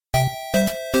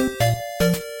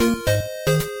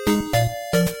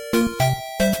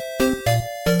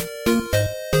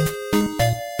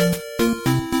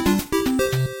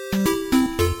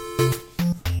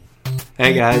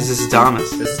Hey guys, this is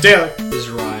Thomas. This is Taylor. This is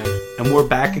Ryan. And we're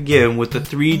back again with the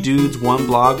 3 Dudes 1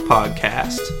 Blog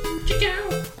podcast.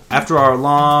 After our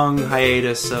long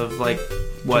hiatus of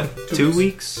two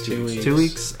weeks? 2 weeks. 2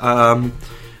 weeks.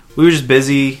 We were just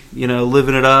busy,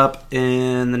 living it up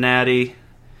in the Natty,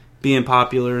 being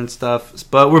popular and stuff.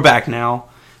 But we're back now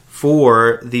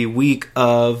for the week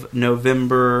of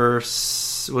November,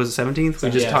 was it 17th?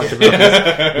 We just talked about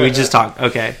this. We just talked.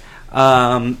 Okay.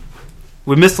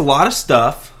 We missed a lot of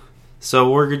stuff, so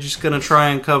we're just going to try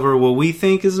and cover what we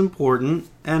think is important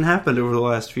and happened over the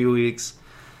last few weeks.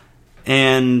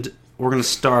 And we're going to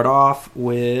start off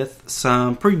with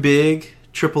some pretty big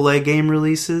AAA game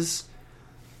releases.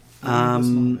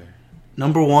 Number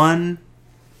one,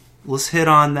 let's hit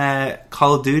on that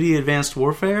Call of Duty Advanced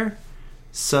Warfare.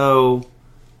 So,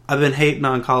 I've been hating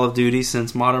on Call of Duty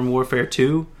since Modern Warfare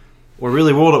 2, or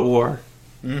really World at War.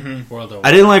 Mm-hmm. World at War. I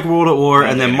didn't like World at War,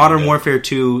 and then Modern Warfare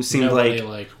 2 seemed Nobody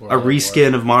like World a at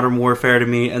reskin War. of Modern Warfare to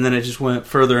me, and then it just went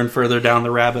further and further down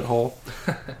the rabbit hole.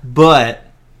 But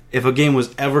if a game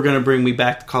was ever going to bring me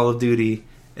back to Call of Duty,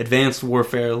 Advanced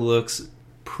Warfare looks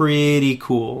pretty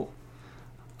cool.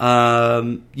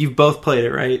 You've both played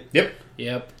it, right?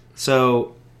 Yep.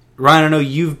 So, Ryan, I know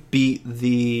you've beat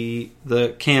the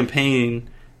campaign.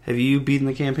 Have you beaten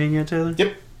the campaign yet, Taylor?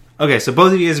 Yep. Okay, so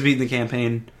both of you guys have beaten the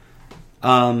campaign.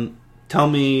 Tell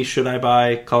me, should I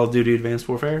buy Call of Duty Advanced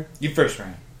Warfare? You first,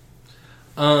 Ryan.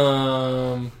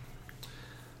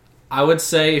 I would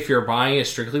say if you're buying it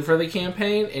strictly for the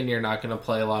campaign and you're not going to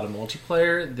play a lot of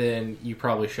multiplayer, then you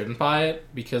probably shouldn't buy it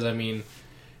because,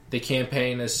 the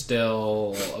campaign is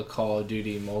still a Call of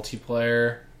Duty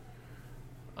multiplayer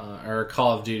or a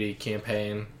Call of Duty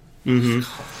campaign.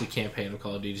 Mm-hmm. The campaign of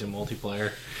Call of Duty is a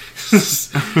multiplayer.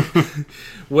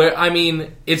 Where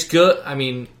it's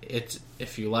good. It's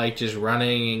if you like just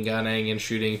running and gunning and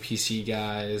shooting PC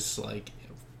guys like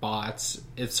bots.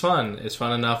 It's fun. It's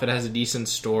fun enough. It has a decent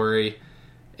story.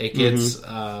 It gets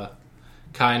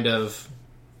kind of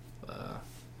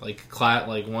like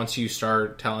once you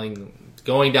start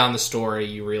going down the story,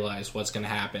 you realize what's going to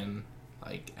happen.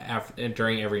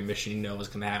 During every mission, you know what's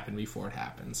going to happen before it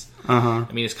happens. Uh-huh.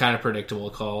 It's kind of predictable.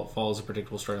 It follows a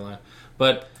predictable storyline.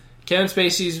 But Kevin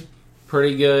Spacey's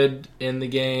pretty good in the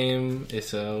game.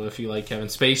 So if you like Kevin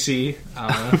Spacey, I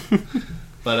don't know.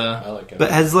 But I like Kevin.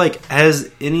 But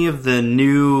has any of the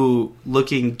new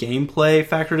looking gameplay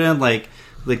factored in? Like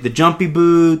the jumpy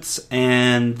boots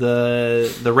and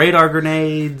the radar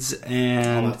grenades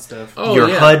and all that stuff. your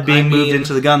HUD being moved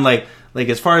into the gun. Like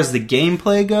as far as the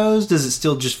gameplay goes, does it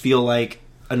still just feel like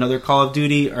another Call of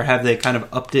Duty, or have they kind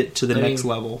of upped it to the next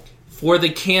level? For the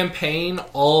campaign,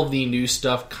 all of the new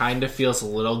stuff kind of feels a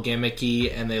little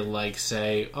gimmicky, and they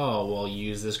say, oh, well,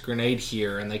 use this grenade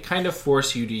here, and they kind of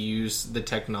force you to use the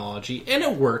technology, and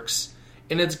it works,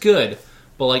 and it's good.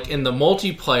 But in the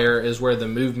multiplayer is where the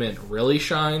movement really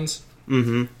shines.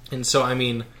 Mm-hmm. And so, I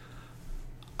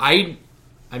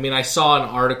saw an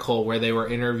article where they were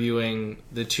interviewing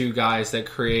the two guys that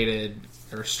created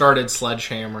or started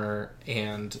Sledgehammer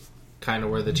and kind of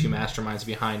were the two masterminds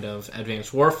behind of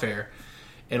Advanced Warfare.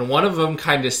 And one of them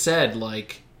kind of said,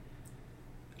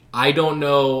 I don't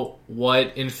know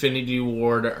what Infinity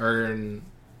Ward or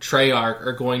Treyarch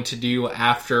are going to do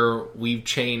after we've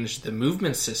changed the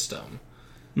movement system.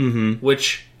 Mm-hmm.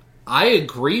 Which I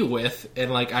agree with,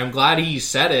 and I'm glad he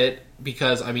said it,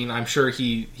 because I'm sure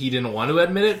he didn't want to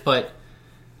admit it, but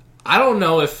I don't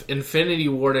know if Infinity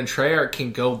Ward and Treyarch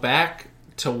can go back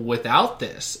to without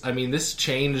this. This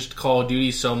changed Call of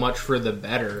Duty so much for the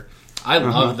better. I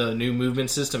love the new movement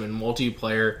system, and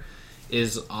multiplayer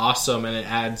is awesome,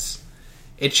 and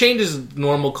it changes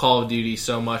normal Call of Duty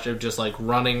so much of just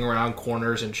running around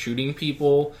corners and shooting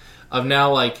people, of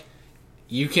now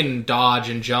you can dodge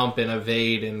and jump and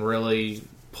evade and really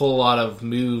pull a lot of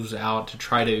moves out to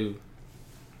try to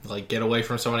get away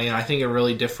from somebody. And I think it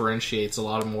really differentiates a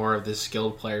lot more of the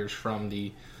skilled players from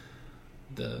the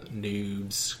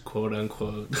noobs, quote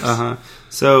unquote.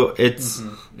 So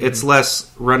it's less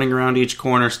running around each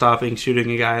corner, stopping,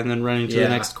 shooting a guy, and then running to the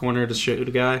next corner to shoot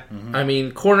a guy.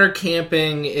 Corner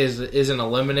camping isn't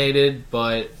eliminated,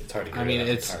 but it's hard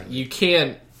to you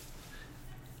can't.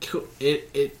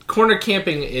 Corner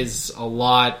camping is a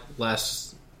lot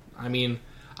less. I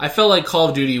felt like Call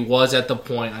of Duty was at the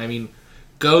point.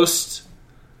 Ghost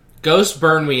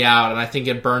burned me out, and I think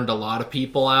it burned a lot of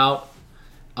people out.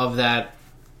 Of that,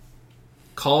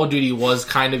 Call of Duty was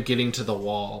kind of getting to the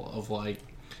wall of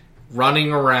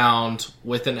running around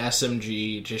with an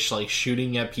SMG, just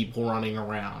shooting at people running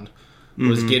around.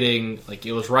 Was getting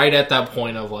it was right at that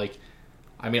point of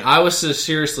I was so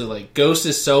seriously Ghost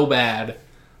is so bad.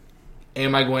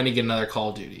 am I going to get another Call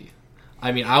of Duty?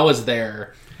 I mean, I was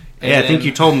there. Yeah, I think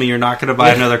you told me you're not going to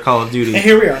buy another Call of Duty. And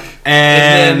here we are.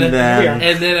 And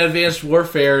then Advanced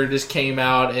Warfare just came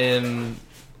out and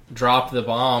dropped the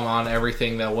bomb on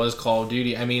everything that was Call of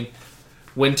Duty. I mean,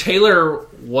 when Taylor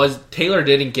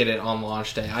didn't get it on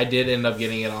launch day. I did end up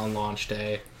getting it on launch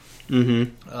day.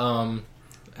 Mm-hmm.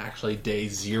 Actually, day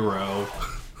 0.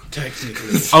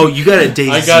 Technically. Oh, you got it day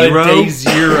 0? I got it day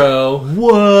 0.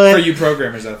 What? For you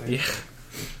programmers out there. Yeah.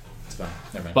 It's fine.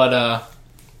 Never mind. But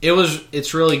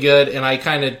it's really good, and I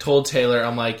kind of told Taylor,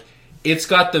 I'm like, it's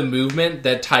got the movement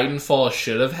that Titanfall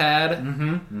should have had.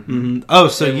 Mm-hmm. Mm-hmm. Oh,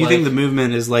 so And you think the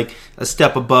movement is like a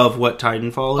step above what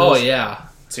Titanfall is? Oh yeah.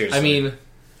 Seriously. I mean,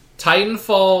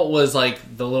 Titanfall was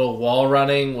like the little wall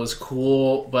running was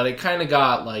cool, but it kind of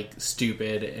got like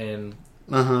stupid, and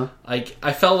like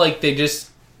I felt like they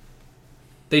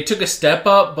took a step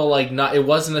up, but like not. It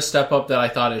wasn't a step up that I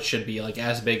thought it should be, like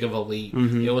as big of a leap.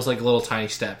 Mm-hmm. It was like a little tiny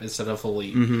step instead of a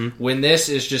leap. Mm-hmm. When this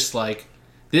is just like,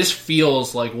 this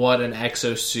feels like what an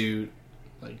exosuit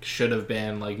like should have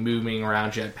been, like moving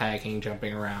around, jetpacking,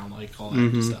 jumping around, like all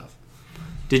that good stuff.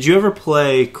 Did you ever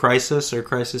play Crysis or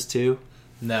Crysis 2?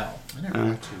 No, I never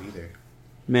got to either.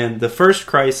 Man, the first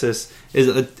Crysis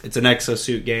it's an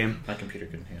exosuit game, My computer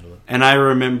couldn't handle it. and I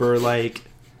remember like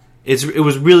it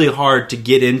was really hard to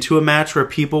get into a match where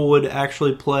people would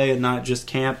actually play and not just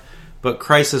camp. But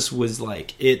Crysis was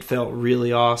like, it felt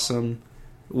really awesome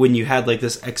when you had like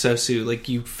this exosuit. Like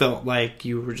you felt like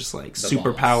you were just like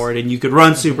super powered, and you could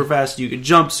run super fast, you could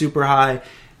jump super high,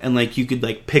 and like you could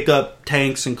like pick up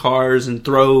tanks and cars and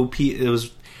throw. It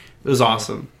was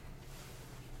awesome.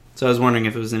 So I was wondering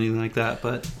if it was anything like that,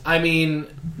 but I mean,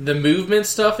 the movement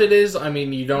stuff it is, I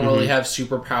mean, you don't really have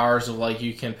superpowers of, like,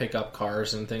 you can pick up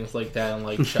cars and things like that and,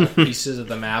 like, chuck pieces of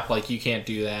the map. Like, you can't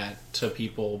do that to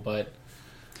people, but,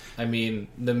 I mean,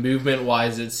 the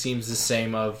movement-wise, it seems the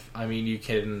same of, I mean, you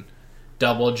can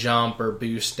double jump or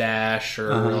boost dash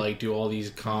or, like, do all these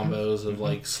combos of,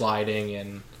 like, sliding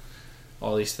and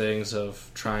all these things of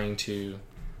trying to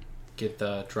get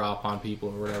the drop on people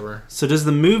or whatever. So does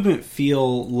the movement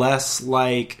feel less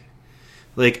like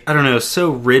I don't know,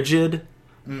 so rigid?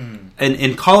 And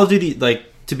in Call of Duty, like,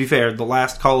 to be fair, the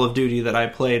last Call of Duty that I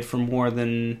played for more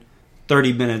than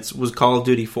 30 minutes was Call of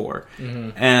Duty 4.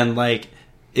 And like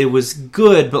it was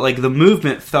good, but like the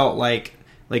movement felt like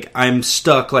I'm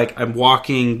stuck, like I'm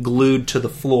walking glued to the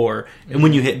floor. And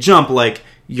when you hit jump, like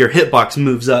your hitbox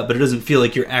moves up, but it doesn't feel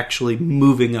like you're actually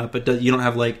moving up. You don't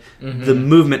have like the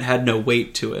movement had no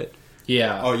weight to it.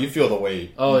 Yeah. Oh, you feel the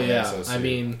weight. Oh yeah. I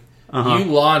mean, you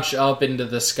launch up into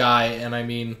the sky, and I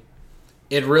mean,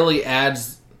 it really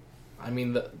adds. I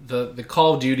mean, the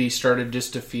Call of Duty started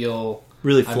just to feel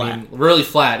really flat. I mean, really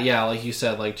flat. Yeah, like you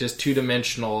said, like just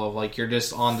 2-dimensional. Of like you're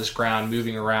just on this ground,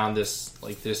 moving around this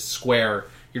square.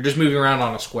 You're just moving around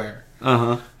on a square.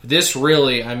 This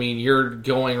really, I mean, you're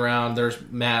going around, there's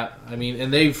map, I mean,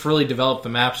 and they've really developed the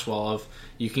maps well of,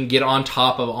 you can get on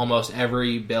top of almost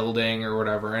every building or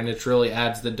whatever, and it really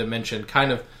adds the dimension,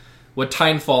 kind of what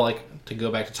Titanfall, like, to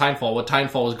go back to Titanfall, what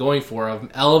Titanfall was going for, of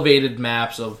elevated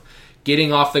maps, of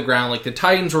getting off the ground, like, the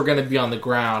Titans were going to be on the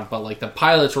ground, but, like, the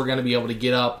pilots were going to be able to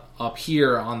get up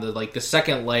here on the, like, the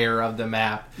second layer of the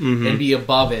map, and be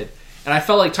above it, and I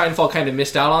felt like Titanfall kind of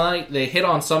missed out on that. They hit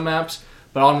on some maps,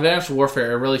 but on Advanced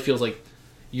Warfare, it really feels like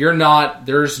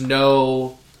there's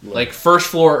no, like, first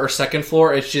floor or second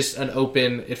floor. It's just an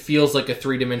open, it feels like a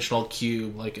 3-dimensional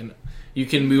cube. Like, you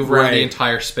can move around the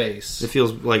entire space. It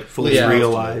feels, like, fully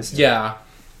realized. Yeah.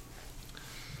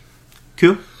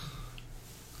 Cool.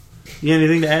 You got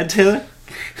anything to add, Taylor?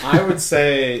 I would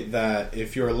say that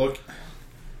if you're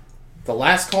the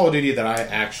last Call of Duty that I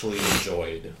actually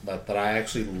enjoyed, that I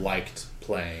actually liked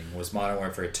playing, was Modern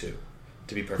Warfare 2.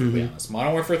 To be perfectly honest,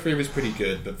 Modern Warfare 3 was pretty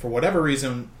good, but for whatever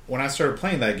reason, when I started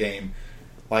playing that game,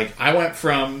 like, I went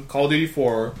from Call of Duty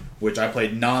 4, which I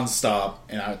played non-stop,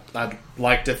 and I'd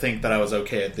like to think that I was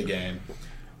okay at the game.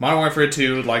 Modern Warfare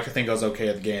 2, I'd like to think I was okay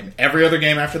at the game. Every other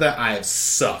game after that, I have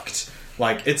sucked.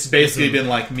 Like, it's basically been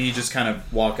like me just kind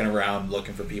of walking around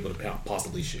looking for people to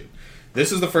possibly shoot.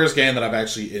 This is the first game that I've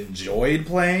actually enjoyed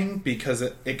playing, because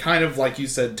it kind of, like you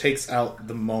said, takes out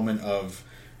the moment of...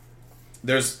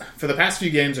 for the past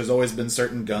few games, there's always been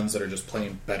certain guns that are just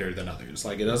plain better than others.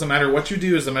 Like, it doesn't matter what you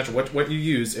do, it doesn't matter what you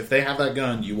use. If they have that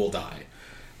gun, you will die.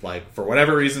 Like, for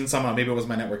whatever reason, somehow, maybe it was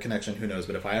my network connection, who knows.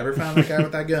 But if I ever found that guy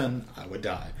with that gun, I would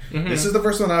die. This is the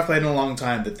first one I've played in a long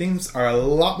time. The things are a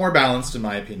lot more balanced, in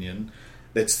my opinion.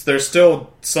 there's still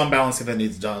some balancing that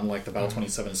needs done. Like the Bal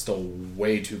 27 is still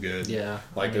way too good. Yeah.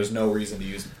 Like there's no reason to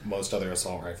use most other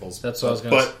assault rifles. That's what I was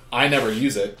going to say. But I never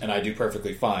use it, and I do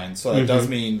perfectly fine. So that does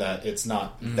mean that it's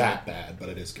not that bad, but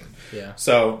it is good. Yeah.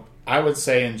 So I would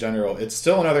say in general, it's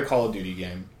still another Call of Duty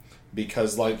game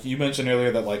because, like you mentioned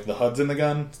earlier, that like the HUD's in the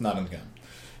gun. It's not in the gun.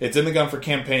 It's in the gun for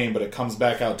campaign, but it comes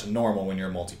back out to normal when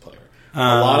you're a multiplayer.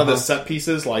 A lot of the set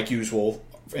pieces, like usual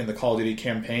in the Call of Duty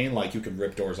campaign, like you can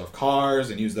rip doors off cars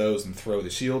and use those and throw the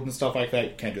shield and stuff like that.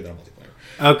 You can't do that in multiplayer.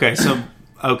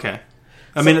 Okay.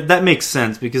 I mean, that makes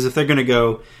sense because if they're going to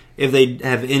go, if they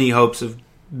have any hopes of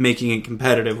making it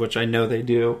competitive, which I know they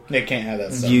do, they can't have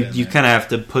that stuff. You kind of have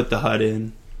to put the HUD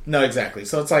in. No, exactly.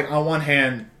 So it's like on one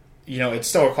hand, you know,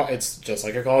 it's just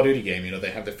like a Call of Duty game. You know,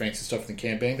 they have the fancy stuff in the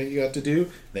campaign that you have to do.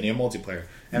 Then you have multiplayer,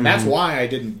 and that's why I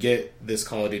didn't get this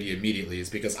Call of Duty immediately. Is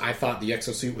because I thought the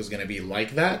exosuit was going to be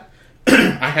like that.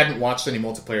 I hadn't watched any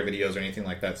multiplayer videos or anything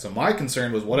like that. So my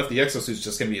concern was, what if the exosuit's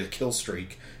just going to be a kill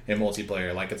streak in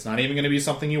multiplayer? Like, it's not even going to be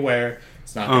something you wear.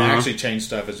 It's not going to actually change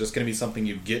stuff. It's just going to be something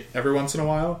you get every once in a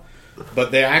while.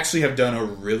 But they actually have done a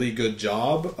really good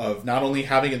job of not only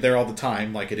having it there all the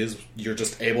time, like it is, you're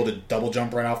just able to double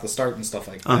jump right off the start and stuff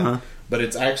like that. But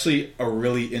it's actually a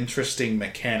really interesting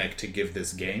mechanic to give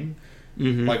this game.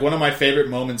 Like one of my favorite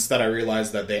moments that I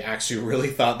realized that they actually really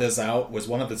thought this out was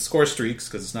one of the score streaks,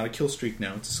 because it's not a kill streak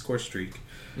now, it's a score streak,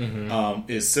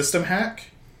 is System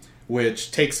Hack,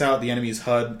 which takes out the enemy's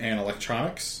HUD and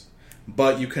electronics,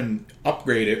 but you can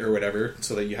upgrade it or whatever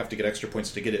so that you have to get extra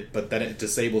points to get it, but then it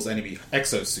disables enemy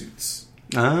exosuits.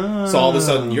 So all of a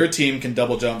sudden your team can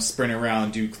double jump, sprint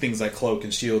around, do things like cloak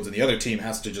and shields, and the other team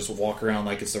has to just walk around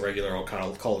like it's the regular old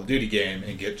Call of Duty game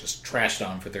and get just trashed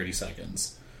on for 30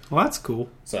 seconds. Well, that's cool.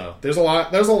 So there's a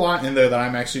lot in there that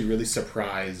I'm actually really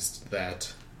surprised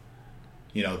that,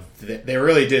 you know, they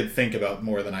really did think about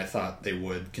more than I thought they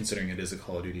would, considering it is a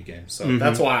Call of Duty game. So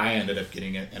that's why I ended up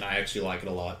getting it, and I actually like it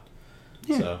a lot.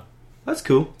 Yeah, so that's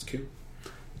cool. It's cool.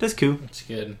 That's cool. It's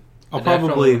good. I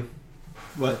definitely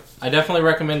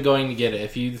recommend going to get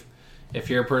it if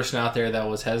you're a person out there that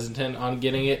was hesitant on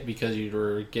getting it because you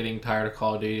were getting tired of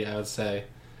Call of Duty. I would say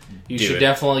you should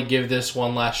definitely give this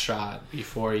one last shot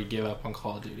before you give up on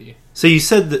Call of Duty. So you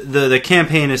said the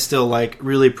campaign is still like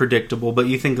really predictable, but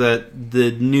you think that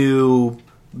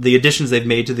the additions they've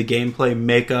made to the gameplay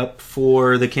make up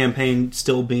for the campaign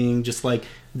still being just like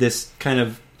this kind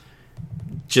of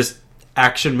just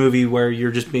action movie where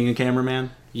you're just being a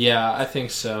cameraman? Yeah, I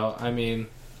think so. I mean,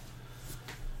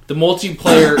 the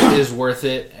multiplayer is worth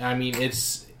it. I mean,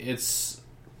 it's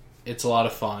a lot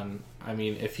of fun. I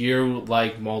mean, if you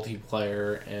like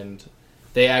multiplayer, and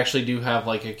they actually do have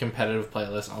like a competitive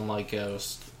playlist, unlike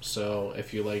Ghost. So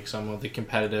if you like some of the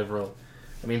competitive,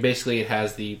 I mean, basically it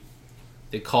has the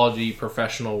Call of Duty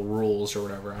professional rules or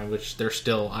whatever, which they're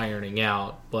still ironing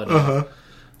out. But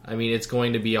I mean, it's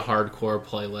going to be a hardcore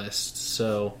playlist.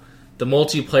 So the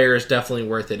multiplayer is definitely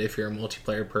worth it if you're a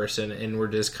multiplayer person, and we're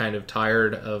just kind of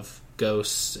tired of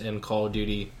Ghosts and Call of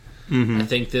Duty. I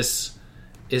think this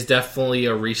is definitely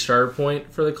a restart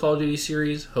point for the Call of Duty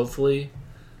series, hopefully.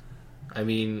 I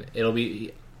mean,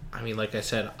 like I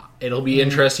said, it'll be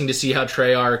interesting to see how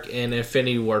Treyarch and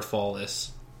Infinity Ward fall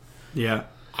this. Yeah.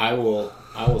 I will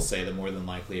say that more than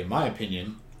likely, in my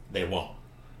opinion, they won't.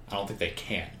 I don't think they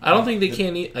can. I don't think they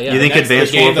can either. You think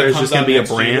Advanced Warfare is just going to be a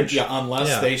branch?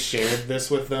 Unless they shared this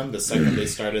with them the second they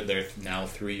started their now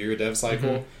 3-year dev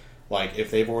cycle. Like,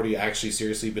 if they've already actually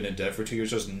seriously been in dev for 2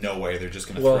 years, there's no way they're just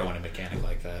going to throw in a mechanic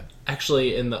like that.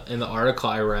 Actually, in the article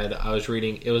I read, I was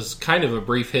reading, it was kind of a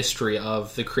brief history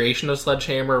of the creation of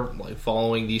Sledgehammer, like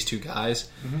following these two guys.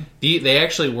 They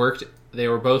actually worked, they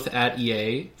were both at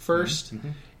EA first,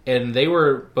 and they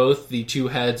were both the two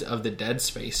heads of the Dead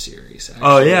Space series. Actually.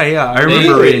 Oh, yeah. I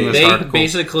remember reading this article. They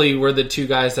basically were the two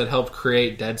guys that helped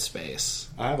create Dead Space.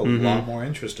 I have a lot more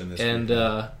interest in this.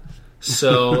 And,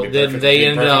 so then they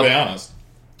ended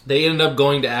up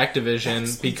going to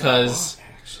Activision because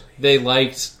they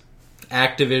liked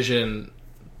Activision.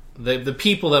 The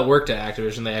people that worked at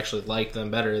Activision, they actually liked them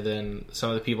better than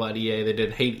some of the people at EA. They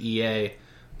didn't hate EA,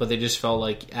 but they just felt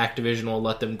like Activision will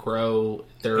let them grow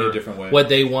in a different way. What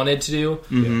they wanted to do.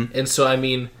 And so, I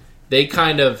mean, they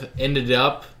kind of ended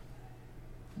up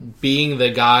being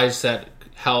the guys that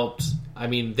helped. I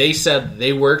mean, they said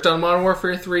they worked on Modern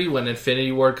Warfare 3 when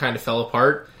Infinity Ward kind of fell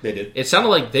apart. They did. It sounded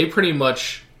like they pretty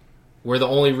much were the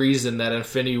only reason that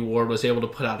Infinity Ward was able to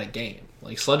put out a game.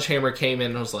 Like, Sledgehammer came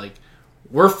in and was like,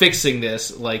 we're fixing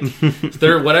this. Like,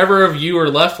 whatever of you are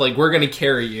left, like, we're going to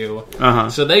carry you.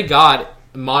 So they got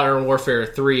Modern Warfare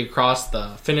 3 across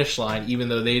the finish line, even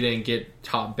though they didn't get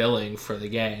top billing for the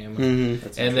game.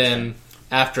 And then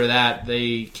after that,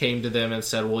 they came to them and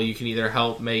said, well, you can either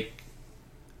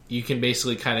you can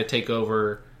basically kind of take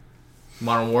over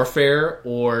Modern Warfare,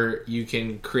 or you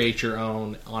can create your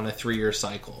own on a 3-year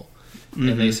cycle. Mm-hmm.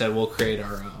 And they said, we'll create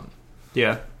our own.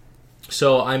 Yeah.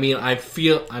 So, I mean,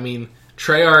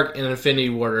 Treyarch and Infinity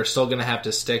Ward are still going to have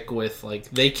to stick with,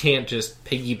 like, they can't just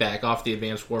piggyback off the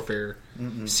Advanced Warfare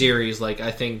series. Like,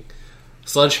 I think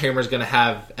Sledgehammer's going to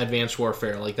have Advanced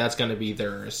Warfare. Like, that's going to be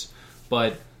theirs.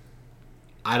 But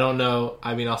I don't know.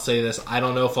 I mean, I'll say this. I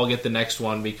don't know if I'll get the next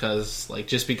one because, like,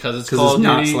 just because it's Call of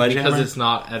Duty, because it's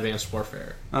not Advanced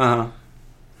Warfare. Yeah.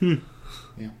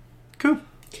 Cool.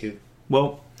 Cute.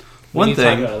 Well, We need to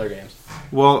talk about other games.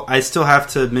 Well, I still have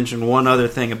to mention one other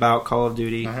thing about Call of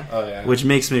Duty, which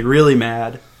makes me really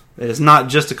mad. It's not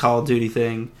just a Call of Duty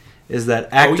thing. Is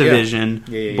that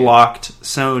Activision blocked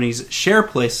Sony's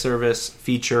SharePlay service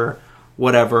feature,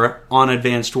 whatever, on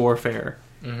Advanced Warfare.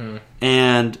 Mm-hmm.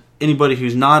 And anybody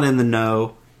who's not in the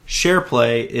know,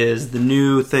 SharePlay is the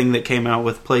new thing that came out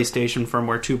with PlayStation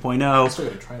firmware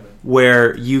 2.0,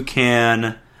 where you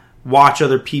can watch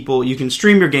other people. You can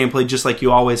stream your gameplay just like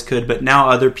you always could, but now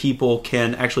other people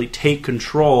can actually take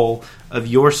control of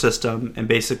your system. And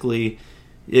basically,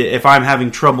 if I'm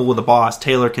having trouble with a boss,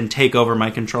 Taylor can take over my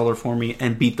controller for me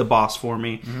and beat the boss for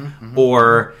me. Mm-hmm.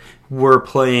 Or we're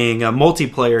playing a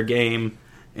multiplayer game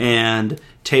and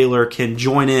Taylor can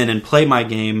join in and play my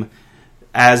game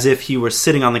as if he were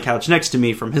sitting on the couch next to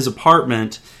me from his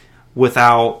apartment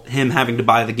without him having to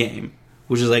buy the game,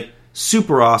 which is like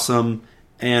super awesome.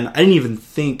 And I didn't even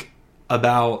think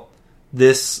about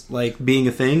this like being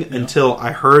a thing until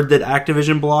I heard that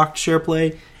Activision blocked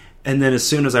SharePlay. And then as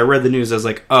soon as I read the news, I was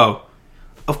like, oh,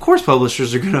 of course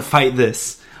publishers are going to fight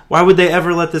this. Why would they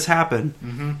ever let this happen?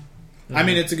 Mm-hmm. Mm-hmm. I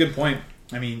mean, it's a good point.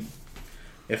 I mean,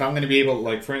 if I'm going to be able,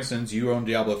 like, for instance, you own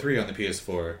Diablo 3 on the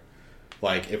PS4.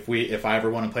 Like, if I ever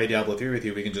want to play Diablo 3 with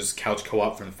you, we can just couch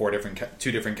co-op from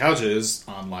two different couches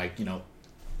on, like,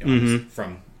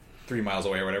 from 3 miles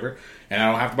away or whatever, and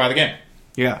I don't have to buy the game.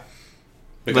 Yeah.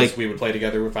 Because we would play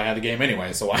together if I had the game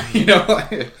anyway, so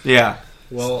why, Yeah.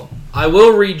 Well, I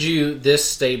will read you this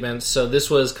statement. So this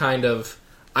was kind of...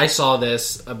 I saw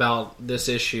this about this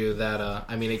issue that,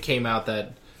 it came out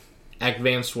that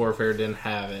Advanced Warfare didn't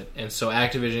have it. And so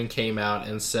Activision came out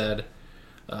and said,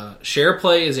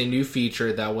 SharePlay is a new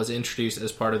feature that was introduced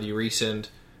as part of the recent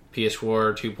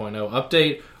PS4 2.0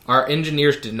 update. Our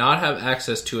engineers did not have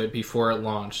access to it before it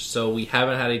launched, so we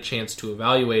haven't had a chance to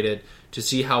evaluate it to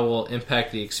see how it will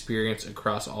impact the experience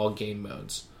across all game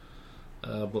modes.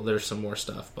 But there's some more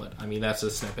stuff, but I mean, that's a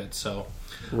snippet. So,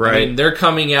 right. I mean, they're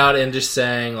coming out and just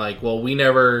saying, like, well, we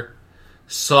never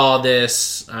saw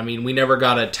this. I mean, we never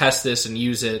got to test this and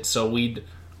use it, so we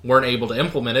weren't able to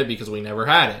implement it because we never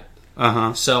had it.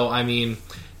 Uh-huh. So, I mean,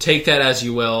 take that as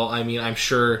you will. I mean, I'm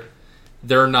sure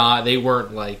they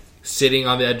weren't, like, sitting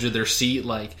on the edge of their seat,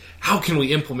 like, how can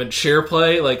we implement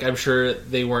SharePlay? Like, I'm sure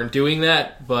they weren't doing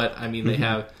that, but, I mean, they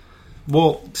have...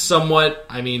 Well, somewhat,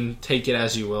 I mean, take it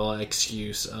as you will,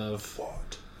 excuse of...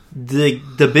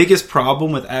 The biggest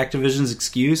problem with Activision's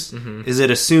excuse is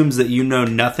it assumes that you know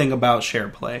nothing about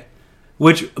SharePlay,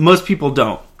 which most people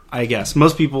don't, I guess.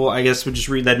 Most people, I guess, would just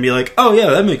read that and be like, oh, yeah,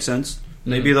 that makes sense.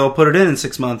 Maybe they'll put it in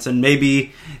 6 months, and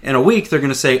maybe in a week they're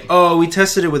going to say, oh, we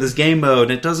tested it with this game mode,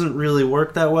 and it doesn't really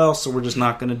work that well, so we're just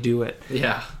not going to do it.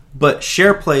 Yeah. But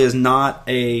SharePlay is not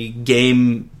a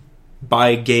game-by-game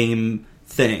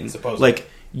thing. Supposedly. Like,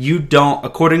 you don't,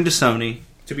 according to Sony...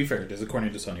 To be fair, it is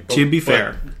according to Sony.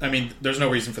 Fair. I mean, there's no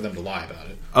reason for them to lie about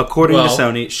it. According to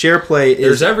Sony, SharePlay is...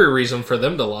 There's every reason for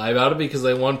them to lie about it because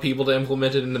they want people to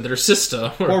implement it into their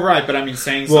system. Well, right, but I mean,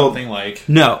 saying something like...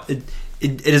 No, it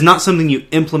is not something you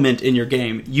implement in your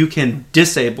game. You can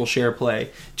disable SharePlay,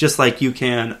 just like you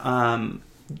can,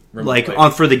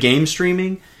 for the game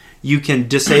streaming, you can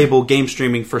disable game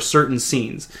streaming for certain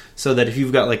scenes, so that if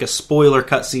you've got like a spoiler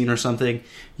cutscene or something,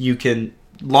 you can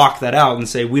lock that out and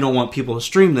say, we don't want people to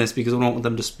stream this because we don't want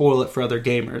them to spoil it for other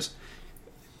gamers.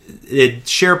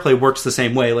 SharePlay works the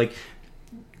same way. Like,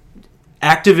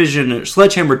 Activision or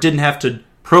Sledgehammer didn't have to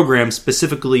program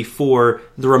specifically for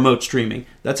the remote streaming.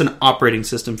 That's an operating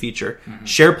system feature. Mm-hmm.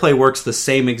 SharePlay works the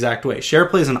same exact way.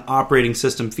 SharePlay is an operating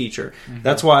system feature. Mm-hmm.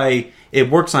 That's why it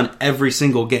works on every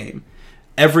single game.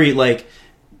 Every, like,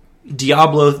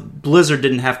 Blizzard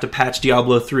didn't have to patch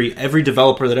Diablo 3. Every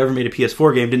developer that ever made a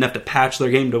PS4 game didn't have to patch their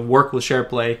game to work with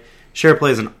SharePlay.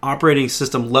 SharePlay is an operating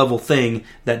system level thing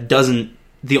that doesn't...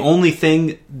 The only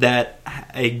thing that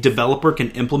a developer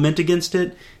can implement against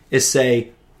it is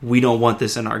say, we don't want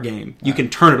this in our game. You can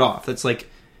turn it off. That's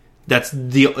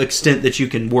the extent that you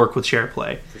can work with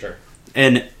SharePlay. For sure.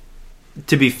 And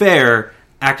to be fair,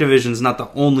 Activision's not the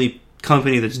only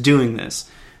company that's doing this.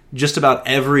 Just about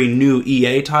every new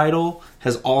EA title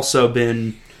has also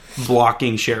been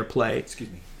blocking share play. Excuse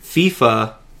me.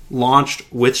 FIFA launched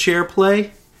with share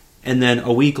play, and then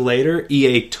a week later,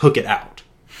 EA took it out.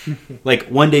 Like,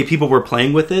 one day people were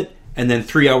playing with it, and then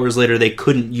 3 hours later they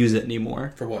couldn't use it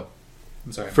anymore. For what?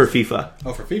 I'm sorry. For FIFA.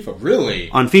 Oh, for FIFA. Really?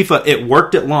 On FIFA, it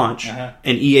worked at launch, Uh-huh.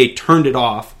 and EA turned it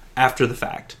off after the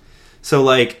fact. So,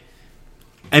 like,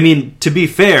 I mean, to be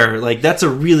fair, like, that's a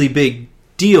really big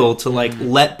deal to, like,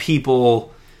 let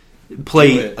people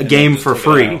play a game for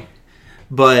free.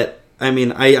 But, I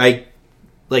mean, I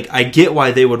get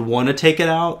why they would want to take it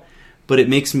out, but it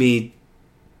makes me,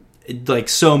 like,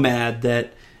 so mad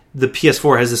that the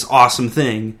PS4 has this awesome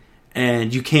thing,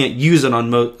 and you can't use it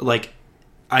on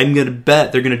I'm going to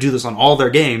bet they're going to do this on all their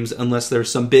games unless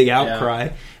there's some big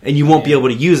outcry, and you won't be able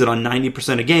to use it on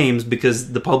 90% of games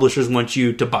because the publishers want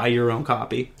you to buy your own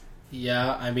copy.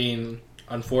 Yeah, I mean,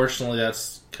 unfortunately,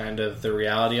 that's kind of the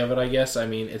reality of it, I guess. I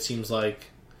mean, it seems like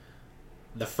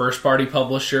the first-party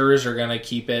publishers are going to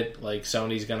keep it, like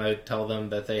Sony's going to tell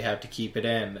them that they have to keep it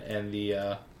in, and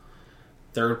the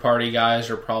third-party guys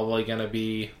are probably going to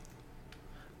be...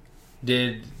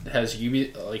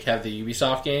 have the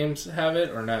Ubisoft games have it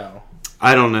or no?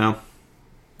 I don't know.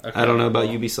 Okay, I don't know about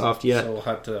Ubisoft yet. So we'll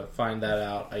have to find that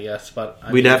out, I guess.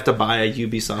 But We'd have to buy a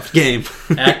Ubisoft game.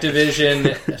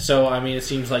 Activision. So I mean, it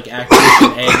seems like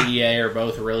Activision and EA are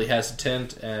both really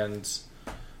hesitant, and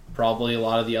probably a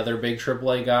lot of the other big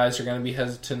AAA guys are going to be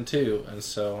hesitant too. And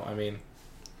so, I mean,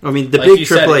 the like big you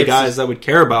said, AAA guys that would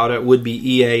care about it would be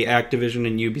EA, Activision,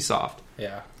 and Ubisoft.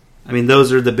 yeah. I mean,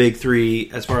 those are the big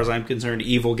three, as far as I'm concerned,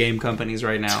 evil game companies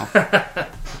right now.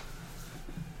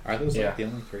 Are those like the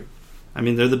only three? I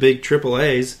mean, they're the big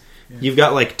AAAs. Yeah. You've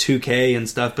got like 2K and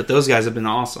stuff, but those guys have been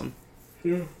awesome.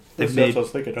 Yeah. They've That's made, what I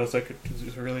was thinking. I was like,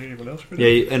 is there really anyone else?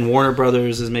 yeah, and Warner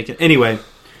Brothers is making. Anyway,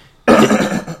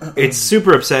 it's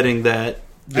super upsetting that.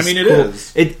 I mean, it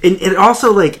is. It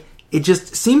also like it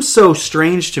just seems so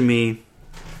strange to me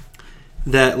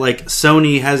that like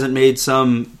Sony hasn't made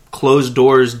some closed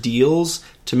doors deals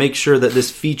to make sure that this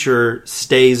feature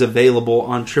stays available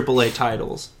on AAA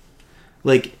titles.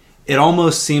 Like, it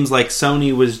almost seems like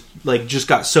Sony was like just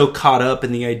got so caught up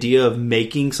in the idea of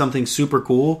making something super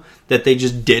cool that they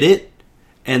just did it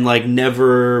and like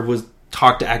never was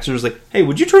talked to Activision, was like, hey,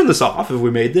 would you turn this off if we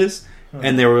made this?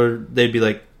 And they'd be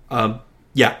like,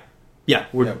 yeah,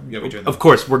 we turn of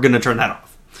course we're gonna turn that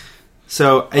off.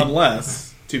 So unless,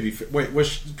 to be fair,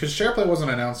 because SharePlay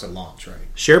wasn't announced at launch, right?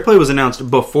 SharePlay was announced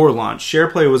before launch.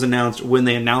 SharePlay was announced when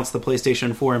they announced the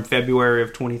PlayStation 4 in February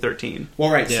of 2013.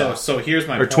 Well, right. Yeah. So here's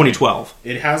my or point. 2012.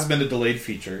 It has been a delayed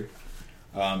feature.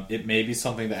 It may be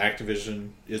something that Activision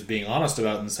is being honest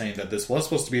about and saying that this was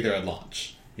supposed to be there at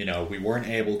launch. You know, we weren't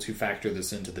able to factor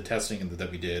this into the testing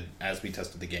that we did as we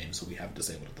tested the game, so we have it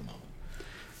disabled at the moment.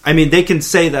 I mean, they can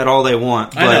say that all they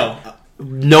want, but I know.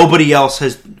 Nobody else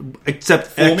has, except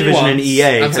Fool me Activision once, and EA,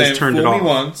 I'm has saying, turned it fool me off.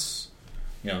 once,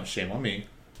 shame on me,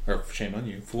 or shame on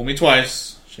you. Fool me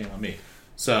twice, shame on me.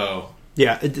 So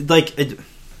Yeah,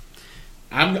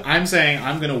 I'm saying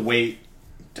I'm going to wait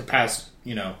to pass,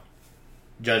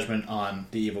 judgment on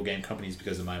the evil game companies,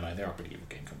 because in my mind they are pretty evil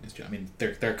game companies. I mean,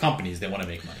 they're companies, they want to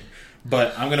make money.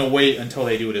 But I'm going to wait until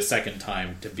they do it a second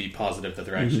time to be positive that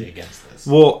they're actually against this.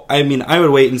 well, I mean, I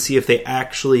would wait and see if they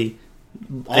actually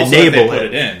Also, enable if they put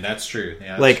it. it in, that's true.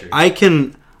 Yeah, that's Like, true.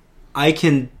 I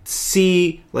can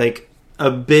see like a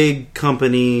big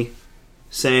company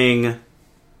saying,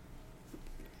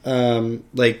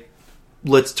 like,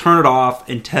 let's turn it off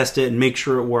and test it and make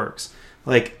sure it works.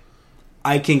 Like,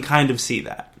 I can kind of see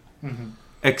that. Mm-hmm.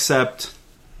 Except,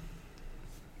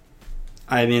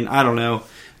 I mean, I don't know.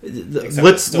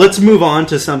 Except Let's move on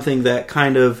to something that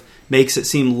kind of makes it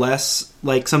seem less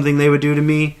like something they would do to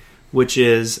me, which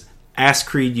is Ass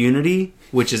Creed Unity,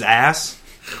 which is ass.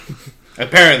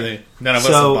 Apparently, none of us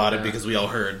So- have bought it because we all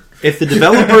heard. If the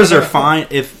developers are fine,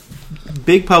 if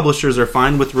big publishers are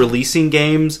fine with releasing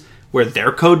games where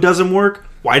their code doesn't work,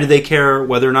 why do they care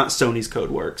whether or not Sony's code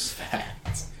works?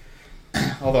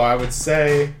 Although I would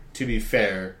say, to be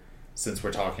fair, since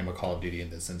we're talking about Call of Duty in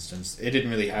this instance, it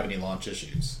didn't really have any launch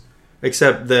issues.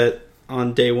 Except that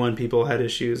on day one, people had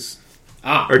issues.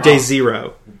 Or day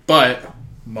zero. But,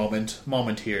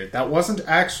 moment here, that wasn't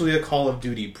actually a Call of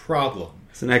Duty problem.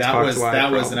 It's an Xbox Live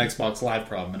That was an problem. Xbox Live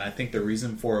problem, and I think the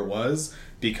reason for it was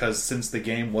because since the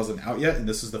game wasn't out yet, and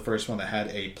this is the first one that had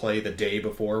a play the day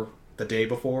before.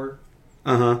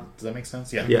 Uh-huh. Does that make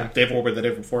sense? Yeah. Yeah. Day before, but the day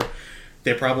before.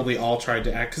 They probably all tried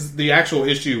to act, because the actual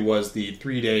issue was the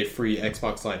 3-day free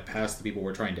Xbox Live Pass that people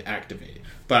were trying to activate.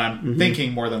 But I'm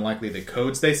thinking more than likely the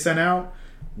codes they sent out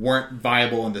weren't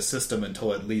viable in the system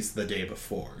until at least the day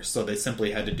before. So they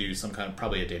simply had to do some kind of,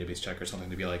 probably a database check or something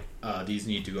to be like, these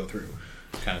need to go through,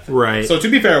 kind of thing. Right. So to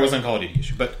be fair, it wasn't a Call of Duty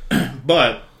issue,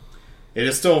 but it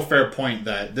is still a fair point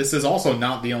that this is also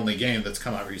not the only game that's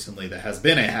come out recently that has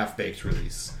been a half-baked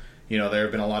release. You know, there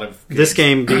have been a lot of games. This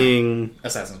game being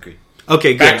Assassin's Creed.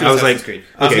 Okay, good. Back to I was Assassin's like, Creed.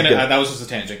 okay, good. That was just a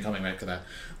tangent coming back to that.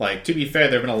 Like, to be fair,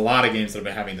 there have been a lot of games that have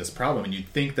been having this problem, and you'd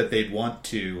think that they'd want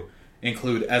to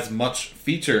include as much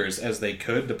features as they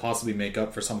could to possibly make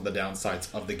up for some of the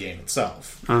downsides of the game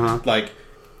itself. Like,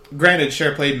 granted,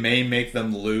 share play may make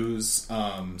them lose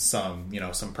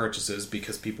some purchases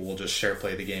because people will just share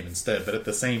play the game instead. But at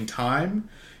the same time,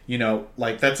 you know,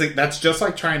 like that's just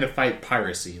like trying to fight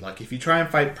piracy. Like, if you try and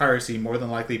fight piracy, more than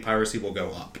likely piracy will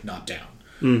go up, not down.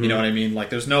 You know what I mean? Like,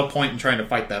 there's no point in trying to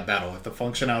fight that battle. If the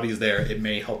functionality is there, it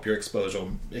may help your exposure.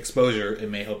 It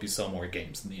may help you sell more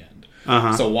games in the end.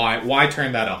 So why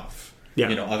turn that off? Yeah.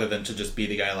 You know, other than to just be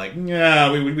the guy like,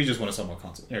 yeah, we just want to sell more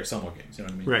consoles or sell more games. You know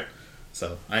what I mean? Right.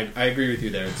 So I agree with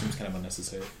you there. It seems kind of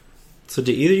unnecessary. So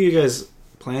do either of you guys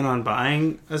plan on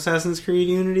buying Assassin's Creed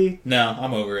Unity? No,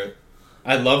 I'm over it.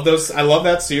 I love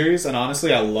that series, and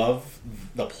honestly, I love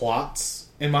the plots.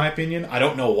 In my opinion, I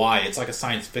don't know why. It's like a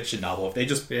science fiction novel. If they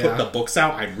just put the books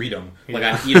out, I'd read them. Like,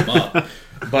 I'd eat them up.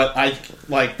 But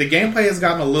the gameplay has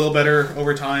gotten a little better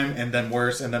over time, and then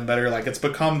worse, and then better. Like, it's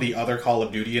become the other Call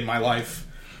of Duty in my life,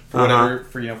 for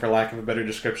lack of a better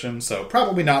description. So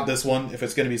probably not this one. If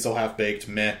it's going to be so half baked,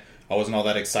 meh. I wasn't all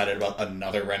that excited about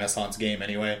another Renaissance game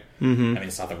anyway. I mean,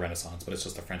 it's not the Renaissance, but it's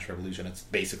just the French Revolution. It's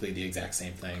basically the exact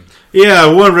same thing. Yeah,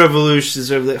 one revolution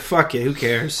deserves that. Fuck it, who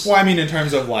cares? Well, I mean, in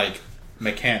terms of like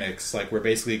mechanics, like, we're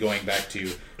basically going back to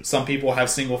some people have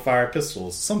single fire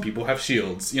pistols, some people have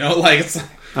shields. You know, like, it's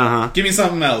give me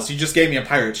something else. You just gave me a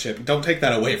pirate ship. Don't take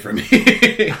that away from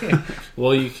me.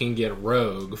 Well, you can get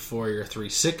Rogue for your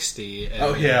 360.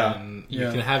 And you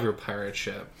can have your pirate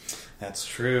ship. That's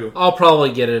true. I'll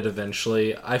probably get it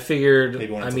eventually. I figured.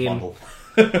 Maybe when it's a bundle.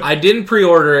 I didn't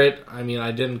pre-order it. I mean,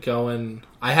 I didn't go in.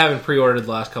 I haven't pre-ordered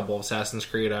the last couple of Assassin's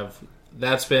Creed.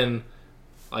 That's been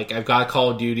like, I've got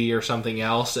Call of Duty or something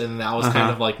else, and that was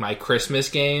kind of like my Christmas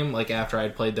game. Like, after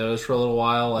I'd played those for a little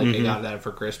while, like I got that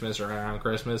for Christmas or around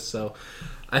Christmas. So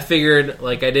I figured,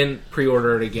 like, I didn't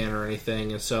pre-order it again or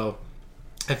anything, and so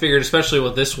I figured, especially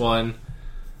with this one,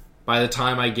 by the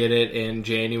time I get it in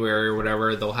January or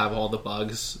whatever, they'll have all the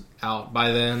bugs out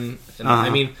by then. And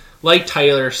I mean, like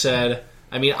Tyler said,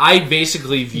 I mean, I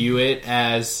basically view it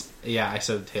as, I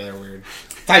said Taylor weird.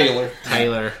 Tyler.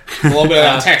 A little bit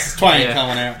of Texas twang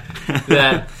coming out.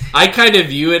 That I kind of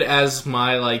view it as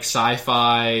my, like,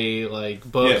 sci-fi, like,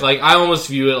 book. Yeah. Like, I almost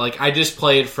view it like I just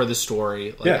play it for the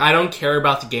story. Like, I don't care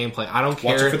about the gameplay. I don't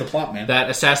care. Watch it for the plot, man. That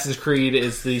Assassin's Creed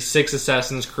is the 6th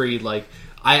Assassin's Creed. Like,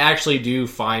 I actually do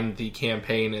find the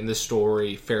campaign and the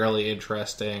story fairly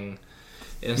interesting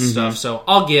and stuff. So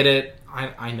I'll get it.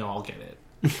 I know I'll get it.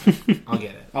 I'll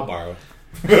get it. I'll borrow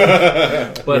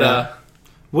it. But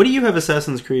what do you have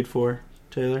Assassin's Creed for,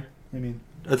 Taylor? I mean,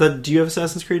 do you have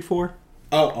Assassin's Creed 4?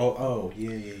 Oh,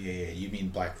 yeah. You mean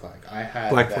Black Flag? I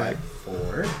had Black that Flag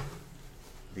for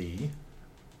the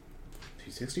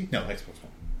 360. No, Xbox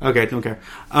One. Okay.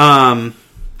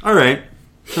 All right.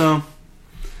 So,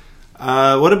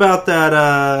 what about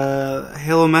that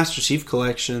Halo Master Chief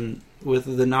Collection with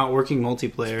the not working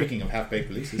multiplayer? Speaking of half-baked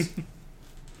releases,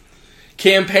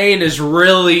 campaign is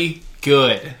really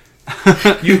good.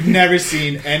 You've never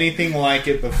seen anything like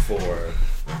it before.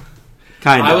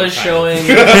 Kind of. I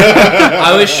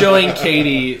was showing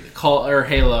Katie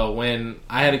Halo when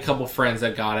I had a couple friends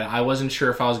that got it. I wasn't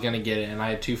sure if I was going to get it, and I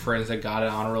had two friends that got it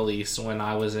on release when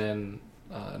I was in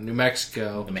New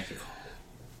Mexico.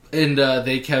 And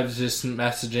they kept just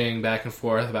messaging back and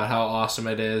forth about how awesome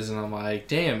it is, and I'm like,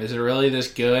 damn, is it really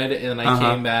this good? And I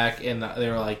came back, and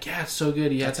they were like, yeah, it's so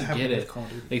good, you have to get it.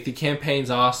 Like, the campaign's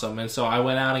awesome. And so I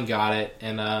went out and got it,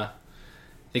 and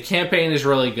the campaign is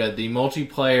really good. The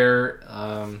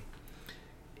multiplayer,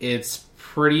 it's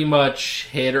pretty much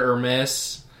hit or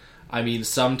miss. I mean,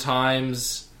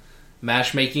 sometimes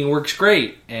matchmaking works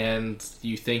great, and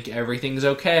you think everything's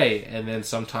okay, and then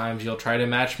sometimes you'll try to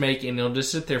matchmake, and you'll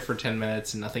just sit there for 10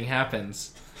 minutes, and nothing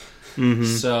happens.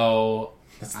 So,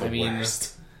 that's the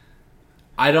worst.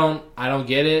 I don't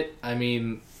get it. I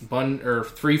mean,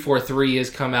 343 has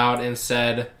come out and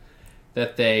said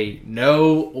that they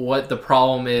know what the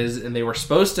problem is, and they were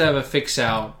supposed to have a fix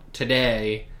out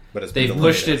today. But they've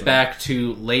pushed it back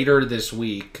to later this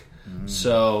week.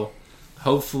 So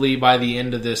hopefully by the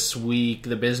end of this week,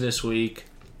 the business week,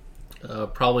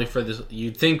 probably for this,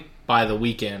 you'd think by the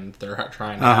weekend they're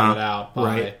trying to have it out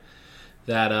by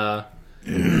that.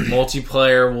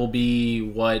 multiplayer will be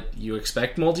what you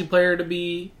expect multiplayer to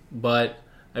be, but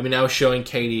I mean, I was showing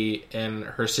Katie, and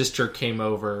her sister came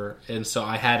over, and so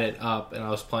I had it up, and I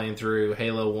was playing through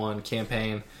Halo 1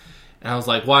 campaign, and I was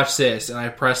like, watch this, and I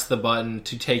pressed the button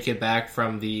to take it back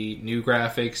from the new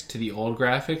graphics to the old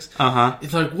graphics.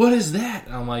 It's like, what is that?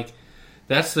 And I'm like,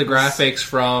 that's the graphics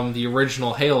from the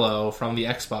original Halo from the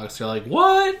Xbox. They're like,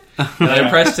 what? And I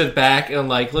pressed it back, and I'm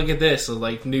like, look at this. So,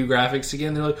 like, new graphics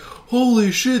again. They're like,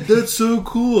 holy shit, that's so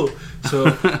cool.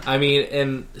 So, I mean,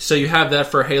 and so you have that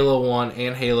for Halo 1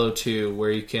 and Halo 2,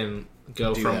 where you can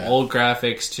go from old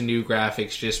graphics to new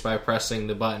graphics just by pressing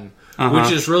the button,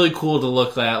 which is really cool to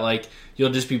look at. Like,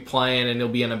 you'll just be playing, and you'll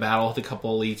be in a battle with a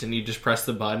couple elites, and you just press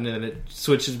the button, and then it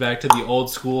switches back to the old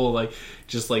school, like,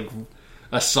 just like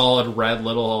a solid red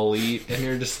little elite, and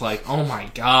you're just like, oh my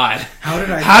god,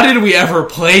 how did we ever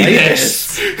play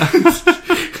this?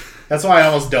 That's why I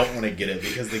almost don't want to get it,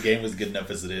 because the game was good enough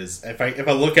as it is. If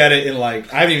I look at it in,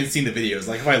 like, I haven't even seen the videos.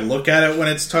 Like, if I look at it when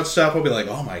it's touched up, I'll be like,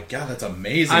 oh my god, that's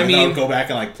amazing. I mean, and I'll go back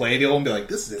and, like, play the old and be like,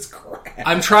 this is crap.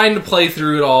 I'm trying to play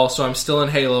through it all, so I'm still in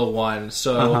Halo 1.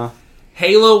 So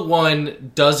Halo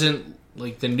 1 doesn't,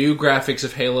 like, the new graphics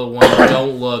of Halo 1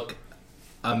 don't look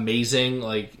amazing.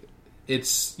 Like,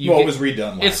 it's it was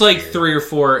redone last it's like year. 3 or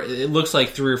 4. It looks like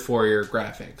 3 or 4 year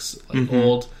graphics, like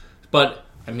old. But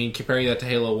I mean, comparing that to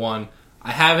Halo 1,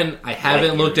 I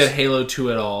haven't looked at Halo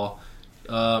 2 at all.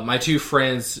 My two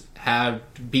friends have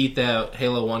beat the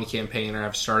Halo 1 campaign or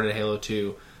have started Halo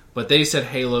 2, but they said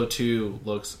Halo 2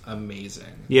 looks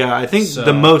amazing. Yeah, I think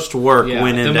the most work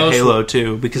went into Halo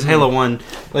 2, because Halo 1,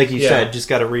 like you said, just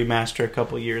got a remaster a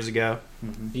couple years ago.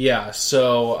 Yeah,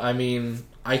 so I mean,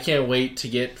 I can't wait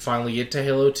to finally get to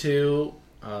Halo 2.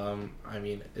 I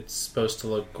mean, it's supposed to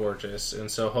look gorgeous, and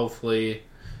so hopefully,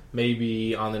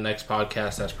 maybe on the next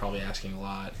podcast, that's probably asking a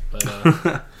lot.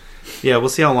 But yeah, we'll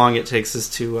see how long it takes us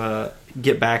to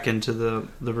get back into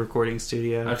the recording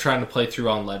studio. I'm trying to play through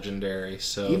on Legendary,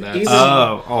 so that's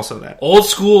also that old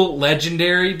school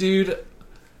Legendary, dude.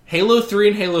 Halo 3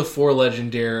 and Halo 4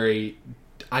 Legendary,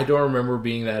 I don't remember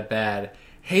being that bad.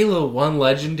 Halo 1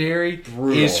 Legendary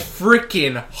is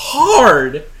freaking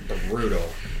hard. Brutal.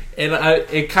 And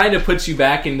it kind of puts you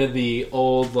back into the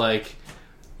old, like,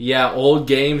 old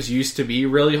games used to be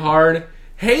really hard.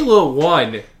 Halo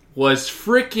 1 was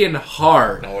freaking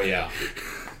hard. Oh, yeah.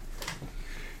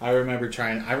 I remember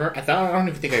trying. I don't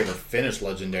even think I ever finished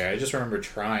Legendary. I just remember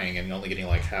trying and only getting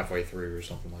like halfway through or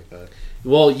something like that.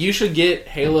 Well, you should get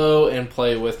Halo and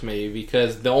play with me,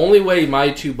 because the only way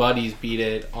my two buddies beat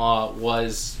it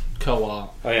was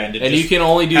co-op. Oh yeah, and you can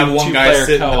only do have one guy two-player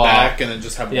sit co-op. in the back and then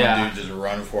just have one dude just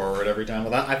run forward every time.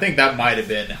 Well, I think that might have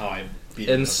been how I beat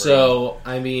it. And so,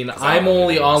 I mean, I'm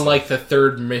only on like the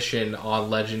 3rd mission on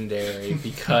Legendary,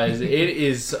 because it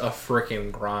is a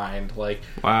freaking grind. Like,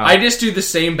 wow. I just do the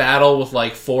same battle with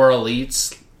like 4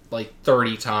 elites like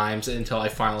 30 times until I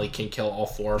finally can kill all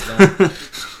 4 of them.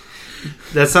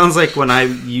 That sounds like when I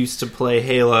used to play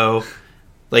Halo,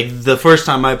 like the first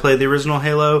time I played the original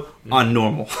Halo on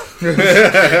normal.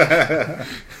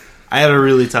 I had a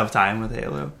really tough time with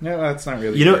Halo. No, that's not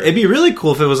really. You know, it'd be really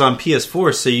cool if it was on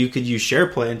PS4, so you could use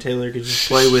SharePlay and Taylor could just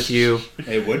play with you.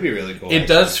 It would be really cool. It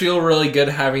does feel really good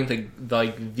having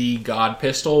the God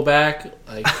pistol back.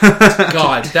 Like,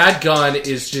 God, that gun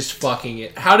is just fucking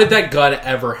it. How did that gun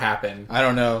ever happen? I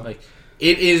don't know. Like,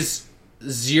 it is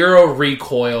 0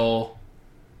 recoil,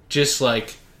 just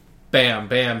like bam,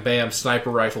 bam, bam, sniper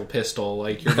rifle pistol.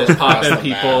 Like, you're just popping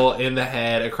people in the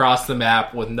head across the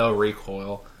map with no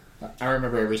recoil. I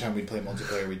remember every time we'd play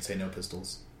multiplayer, we'd say no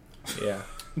pistols. Yeah.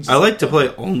 I like to play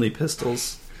only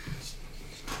pistols.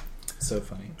 So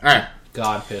funny. Alright.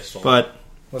 God pistol. But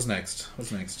What's next?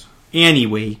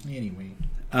 anyway,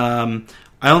 I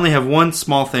only have one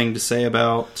small thing to say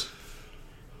about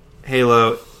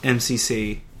Halo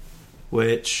MCC,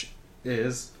 which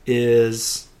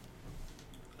is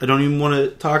I don't even want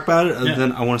to talk about it other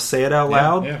than I want to say it out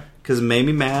loud because it made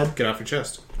me mad. Get off your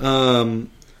chest.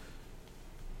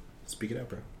 Speak it out,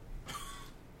 bro.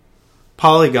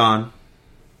 Polygon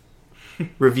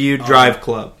reviewed Drive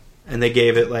Club, and they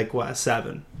gave it like a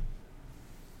 7.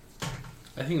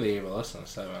 I think they gave it less than a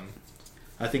 7.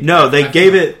 I think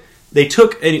They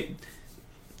took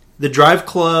the Drive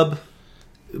Club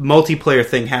multiplayer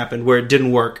thing happened where it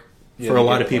didn't work for a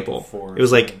lot of people. It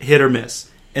was like hit or miss,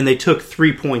 and they took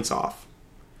 3 points off.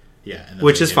 Yeah, and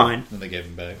which is fine. Then they gave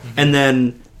them back. And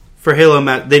then for Halo,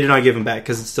 they did not give them back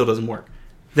because it still doesn't work.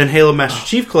 Then Halo Master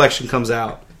Chief Collection comes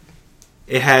out.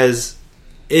 It has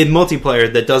a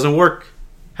multiplayer that doesn't work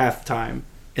half the time,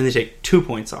 and they take 2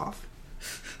 points off,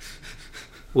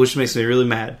 which makes me really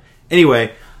mad.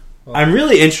 Anyway, I'm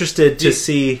really interested to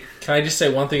see. Can I just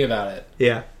say one thing about it?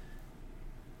 Yeah.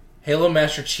 Halo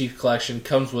Master Chief Collection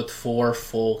comes with 4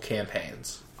 full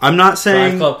campaigns. I'm not Drive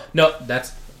saying. Club. No,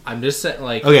 that's. I'm just saying.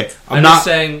 Like, Okay, I'm not just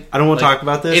saying. I don't want to like, talk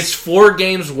about this. It's 4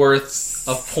 games worth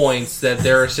of points that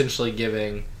they're essentially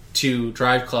giving to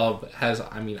Drive Club.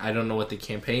 I mean, I don't know what the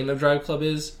campaign of Drive Club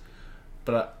is,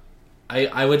 but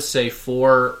I would say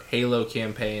 4 Halo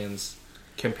campaigns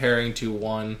comparing to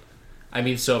 1. I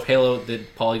mean, so if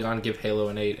did Polygon give Halo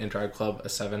an 8 and Drive Club a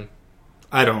 7?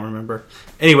 I don't remember.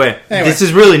 Anyway, this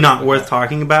is really not worth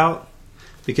talking about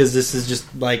because this is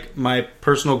just like my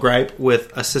personal gripe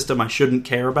with a system I shouldn't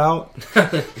care about.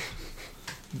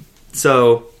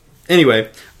 So, anyway,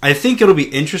 I think it'll be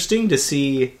interesting to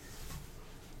see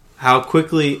how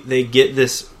quickly they get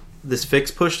this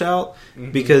fix pushed out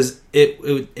because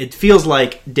it feels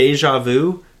like deja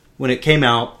vu when it came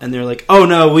out and they're like, oh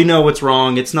no, we know what's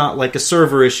wrong. It's not like a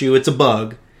server issue. It's a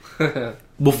bug.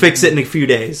 We'll fix it in a few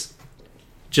days.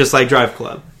 Just like Drive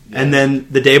Club. Yeah. And then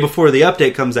the day before the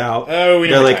update comes out,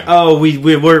 they're like, oh,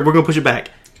 we're going to push it back.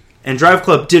 And Drive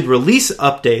Club did release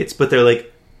updates, but they're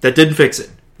like, that didn't fix it.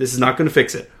 This is not going to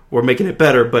fix it. We're making it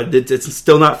better, but it's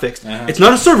still not fixed. Uh-huh. It's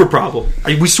not a server problem.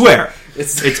 We swear.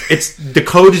 It's the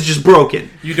code is just broken.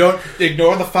 You don't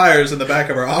ignore the fires in the back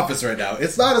of our office right now.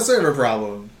 It's not a server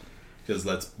problem. Because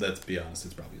let's be honest,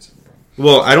 it's probably a server problem.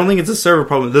 Well, I don't think it's a server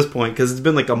problem at this point because it's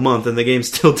been like a month and the game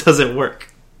still doesn't work.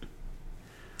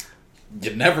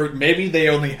 Maybe they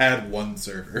only had one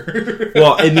server.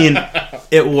 Well, I mean,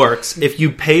 it works. If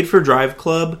you paid for Drive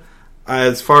Club,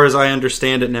 as far as I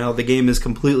understand it now, the game is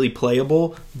completely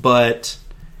playable, but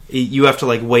you have to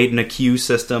like wait in a queue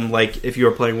system like if you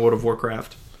were playing World of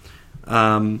Warcraft.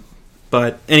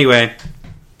 But anyway,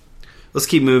 let's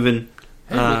keep moving.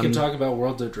 Hey, we can talk about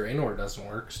World of Draenor doesn't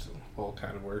work still. Well, it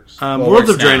kind of works. World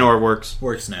of Draenor works.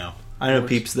 Works now. I know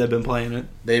peeps that have been playing it.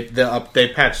 They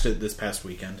patched it this past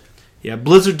weekend. Yeah,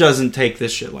 Blizzard doesn't take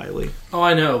this shit lightly. Oh,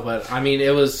 I know, but I mean,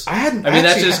 it was. I mean,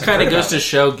 that just kind of goes to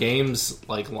show games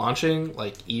like launching,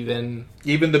 like even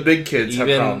the big kids have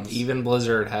problems. Even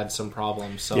Blizzard had some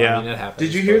problems. So yeah. I mean, it happens.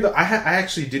 Did you hear that? I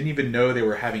actually didn't even know they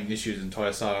were having issues until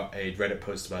I saw a Reddit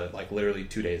post about it, like literally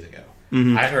 2 days ago.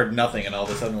 Mm-hmm. I heard nothing, and all of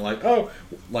a sudden, like, oh,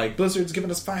 like Blizzard's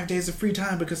giving us 5 days of free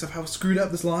time because of how screwed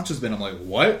up this launch has been. I'm like,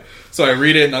 what? So I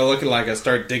read it, and I look at like I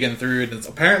start digging through it. And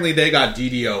apparently, they got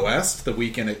DDoS'd the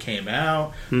weekend it came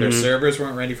out. Mm-hmm. Their servers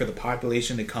weren't ready for the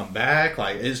population to come back.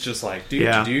 Like, it's just like,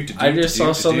 I just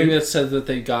saw something that said that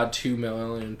they got 2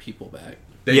 million people back.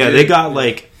 They got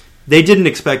like. They didn't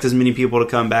expect as many people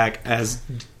to come back as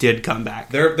did come back.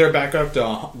 They're back up to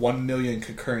 1 million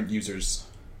concurrent users.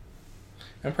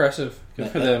 Impressive. Good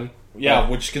for them. Yeah,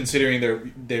 which considering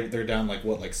they're down like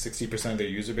 60% of their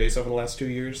user base over the last 2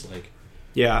 years, like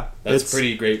yeah, that's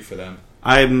pretty great for them.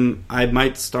 I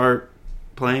might start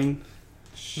playing.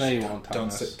 No, you won't.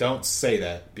 Thomas. Don't say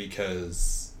that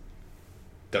because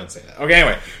don't say that. Okay,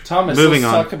 anyway, Thomas, let's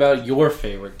talk about your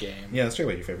favorite game. Yeah, let's talk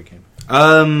about your favorite game.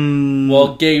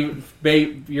 Well,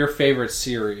 your favorite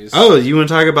series. Oh, you want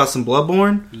to talk about some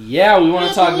Bloodborne? Yeah, we want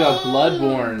to talk about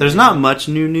Bloodborne. There's not much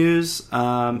new news.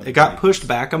 It got pushed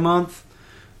back a month,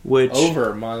 which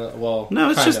over a month. Well, no,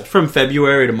 it's just from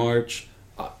February to March.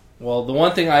 Well, the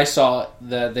one thing I saw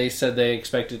that they said they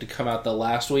expected to come out the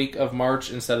last week of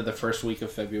March instead of the first week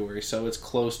of February, so it's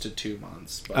close to 2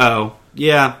 months. But. Oh,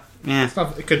 yeah.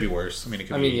 It could be worse. It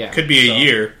could be a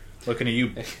year. Looking at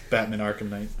you, Batman Arkham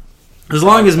Knight. As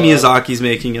long as Miyazaki's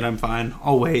making it, I'm fine.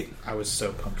 I'll wait. I was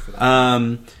so pumped for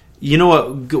that. You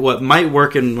know what might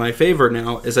work in my favor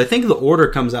now is I think The Order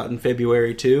comes out in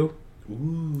February too.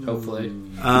 Ooh. Hopefully.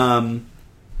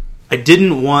 I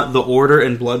didn't want The Order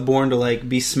and Bloodborne to like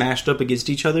be smashed up against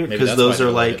each other because those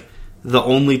are like the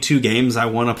only 2 games I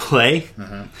want to play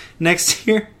next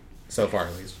year. So far,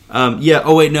 at least. Yeah.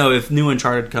 Oh wait, no. If new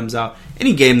Uncharted comes out,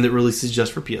 any game that releases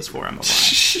just for PS4, I'm buying.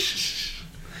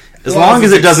 As long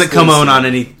as it doesn't come out on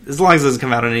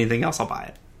anything else, I'll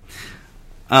buy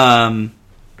it.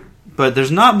 But there's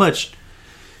not much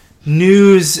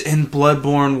news in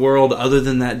Bloodborne world other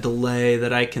than that delay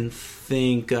that I can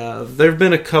think of. There have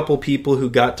been a couple people who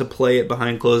got to play it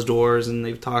behind closed doors, and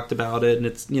they've talked about it, and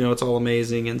it's it's all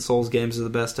amazing, and Souls games are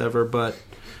the best ever. But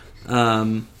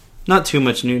not too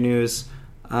much new news.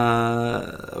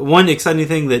 One exciting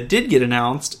thing that did get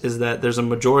announced is that there's a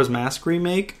Majora's Mask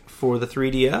remake for the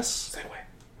 3DS.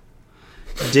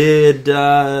 Did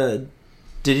either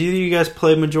of you guys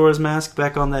play Majora's Mask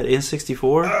back on that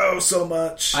N64? Oh, so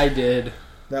much. I did.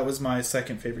 That was my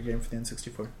second favorite game for the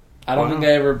N64. I don't think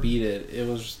I ever beat it. It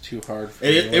was too hard for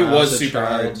me. It was super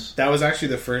hard. That was actually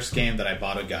the first game that I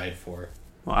bought a guide for.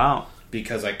 Wow.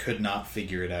 because I could not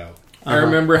figure it out. I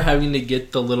remember having to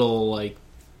get the little, like,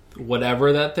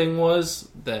 whatever that thing was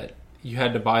that you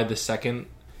had to buy the second.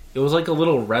 It was like a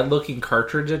little red-looking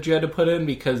cartridge that you had to put in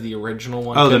because the original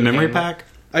one. Oh, the couldn't memory handle- pack?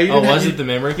 Was it the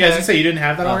memory Yeah, I was pack? gonna say you didn't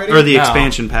have that already. Or the No.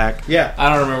 expansion pack? Yeah, I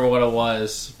don't remember what it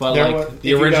was, but There like was- the if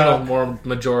you original got- more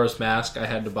Majora's Mask, I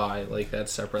had to buy like that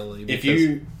separately.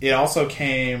 it also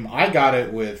came. I got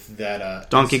it with that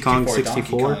Donkey Kong 64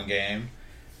 64? Donkey Kong game,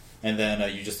 and then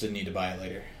you just didn't need to buy it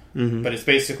later. Mm-hmm. But it's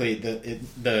basically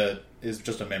is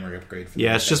just a memory upgrade. For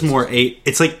Yeah, it's just more 8.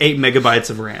 It's like 8 megabytes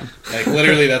of RAM. Like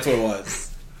literally, that's what it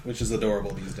was, which is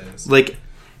adorable these days. Like,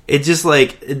 it just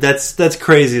like that's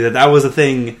crazy that was a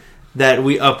thing that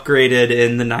we upgraded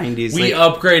in the 90s. we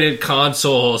Like, upgraded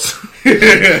consoles.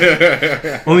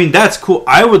 I mean, that's cool.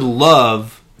 I would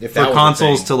love If for that was a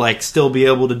consoles thing. to like still be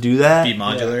able to do that. Be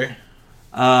modular.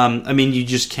 I mean, you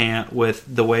just can't with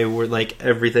the way we're like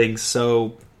everything's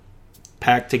so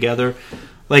packed together.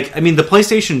 Like, I mean, the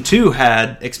PlayStation 2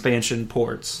 had expansion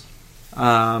ports.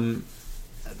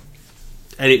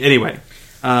 Anyway,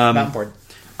 Mountain board.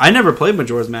 I never played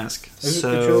Majora's Mask, It's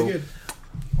so really good.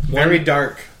 Very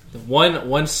dark.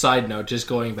 One side note, just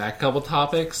going back a couple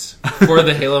topics for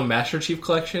the Halo Master Chief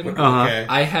Collection. Uh-huh. Okay.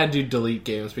 I had to delete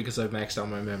games because I've maxed out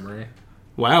my memory.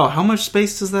 wow, how much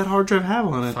space does that hard drive have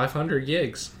on it? 500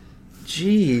 gigs.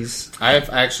 Jeez. I have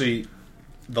actually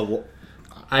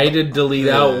I had to delete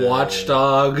out Watch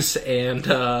Dogs and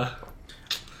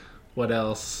what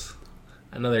else?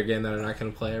 Another game that I'm not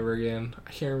going to play ever again.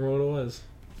 I can't remember what it was.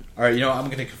 All right, you know, I'm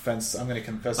going to confess. Oh,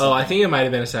 I something. think it might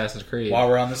have been Assassin's Creed. While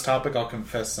we're on this topic, I'll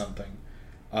confess something.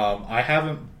 I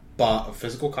haven't bought a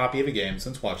physical copy of a game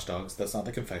since Watch Dogs. That's not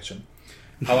the confession.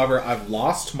 However, I've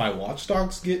lost my Watch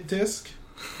Dogs disc,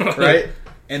 right?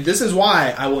 And this is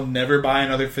why I will never buy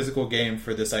another physical game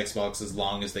for this Xbox as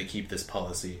long as they keep this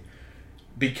policy.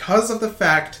 Because of the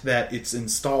fact that it's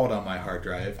installed on my hard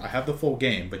drive, I have the full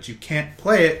game, but you can't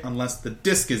play it unless the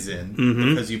disc is in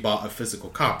because you bought a physical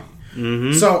copy.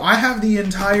 So I have the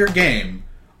entire game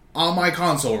on my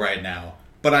console right now,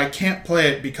 but I can't play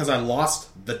it because I lost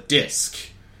the disc.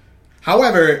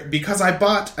 However, because I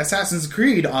bought Assassin's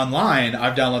Creed online,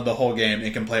 I've downloaded the whole game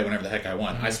and can play it whenever the heck I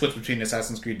want. I switch between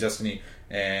Assassin's Creed, Destiny,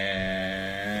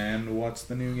 and what's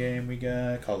the new game we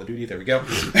got? Call of Duty. There we go.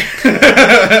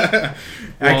 I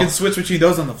can switch between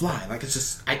those on the fly. Like it's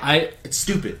just, it's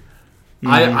stupid.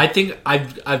 I think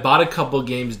I've bought a couple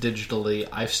games digitally.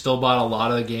 I've still bought a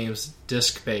lot of the games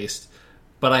disc based,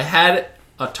 but I had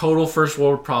a total first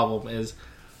world problem. Is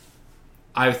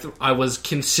I was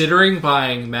considering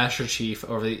buying Master Chief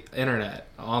over the internet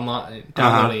online,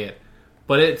 downloading it,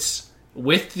 but it's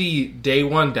with the day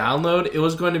one download. It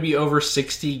was going to be over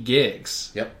 60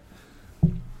 gigs. Yep.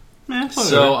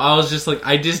 So I was just like,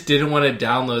 I just didn't want to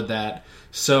download that.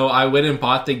 So I went and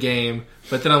bought the game,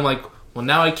 but then I'm like, well,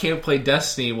 now I can't play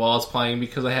Destiny while it's playing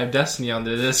because I have Destiny on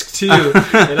the disc too,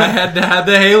 and I had to have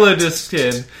the Halo disc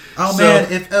in. Oh So-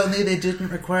 man, if only they didn't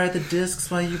require the discs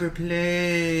while you were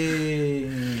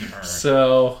playing.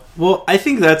 So Well, I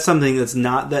think that's something that's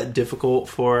not that difficult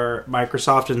for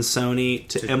Microsoft and Sony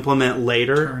to implement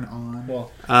later. Turn on.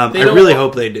 well, I They don't- really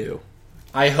hope they do.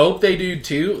 I hope they do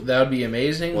too. That would be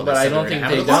amazing, Well, but they I said don't they're think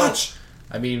gonna they have it don't. launch.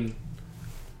 I mean,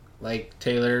 like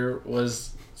Taylor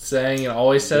was saying and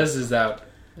always says, is that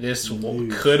this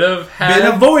could have Been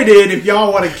had avoided if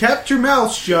y'all would have kept your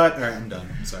mouth shut. Alright, I'm done.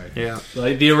 I'm sorry. Yeah.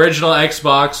 like the original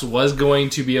Xbox was going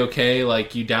to be okay.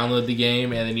 Like you download the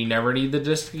game and then you never need the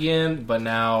disc again. But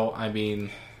now, I mean,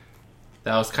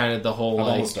 that was kind of the whole I'm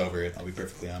like. almost over it, I'll be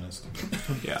perfectly honest.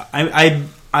 Yeah.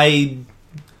 I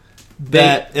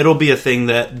bet it'll be a thing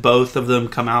that both of them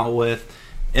come out with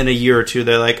in a year or two.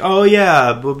 They're like, oh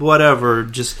yeah, whatever.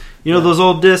 Just, those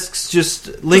old discs,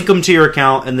 just link them to your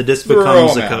account and the disc Throw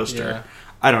becomes a 'em out. coaster. Yeah.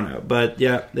 I don't know. But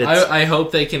yeah. It's, I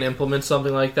hope they can implement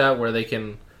something like that where they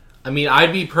can. I mean,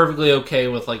 I'd be perfectly okay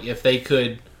with like if they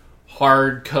could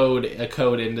hard code a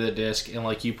code into the disc and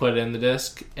like you put it in the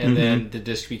disc and then the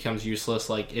disc becomes useless.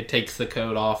 Like it takes the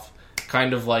code off,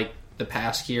 kind of like the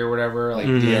passkey or whatever. Like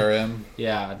DRM.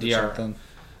 yeah, DR. Something.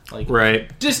 Like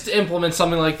right. just implement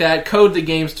something like that. Code the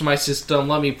games to my system.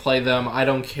 Let me play them. I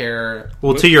don't care.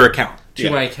 Well, to your account. To Yeah.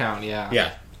 my account, yeah.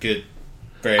 Yeah, good.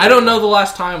 Very I don't know the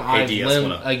last time I ADS lent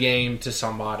went up. a game to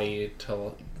somebody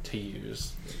to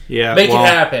use. Yeah. Make well, it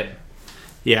happen.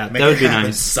 Yeah, Make that would it be happen,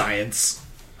 nice. Science.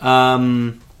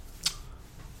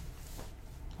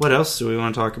 What else do we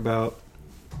want to talk about?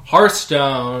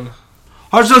 Hearthstone.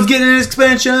 Hearthstone's getting an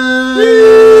expansion!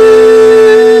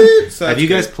 So Have that's you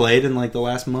guys good. played in like the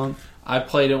last month? I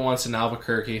played it once in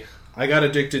Albuquerque. I got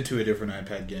addicted to a different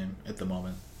iPad game at the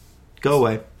moment. Go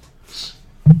away.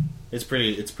 It's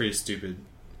pretty stupid.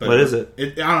 But What is it? I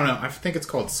don't know. I think it's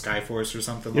called Skyforce or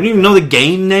something. You don't even know the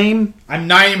game name? I'm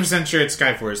 90% sure it's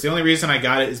Skyforce. The only reason I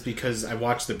got it is because I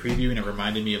watched the preview and it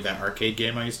reminded me of that arcade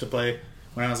game I used to play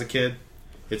when I was a kid.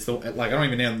 It's the I don't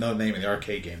even know the name of the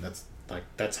arcade game. That's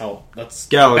how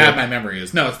Galaga. bad my memory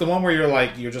is. No, it's the one where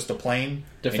you're just a plane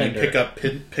Defender.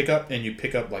 and you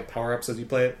pick up like power ups as you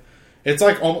play it. It's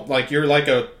like you're like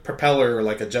a propeller or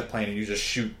like a jet plane and you just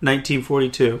shoot.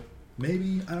 1942.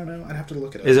 Maybe, I don't know. I'd have to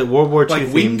look it up. Is it World War II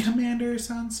like Wing themed? Commander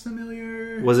sounds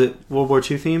familiar. Was it World War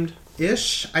II themed?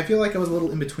 Ish. I feel like it was a little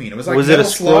in between. It was like Was it a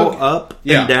Metal scroll Slug. up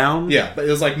Yeah. and down? Yeah, but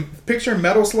it was like picture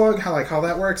Metal Slug, how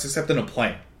that works, except in a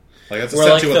plane. Like that's Where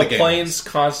like essentially what the the game plane's is.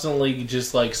 constantly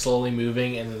just like slowly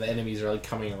moving, and then the enemies are like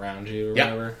coming around you or Yeah.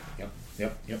 whatever.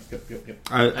 Yep.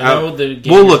 I know the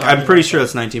game Well, you're look, I'm talking pretty about, sure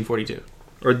that's 1942.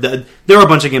 Or there are a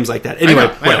bunch of games like that. Anyway, I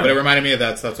know, but whatever. it reminded me of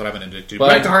that. So that's what I've been into. But-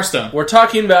 Back to Hearthstone. We're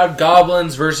talking about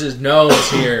goblins versus gnomes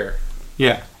here.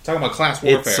 Yeah, Talking about class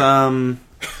warfare. it's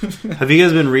Have you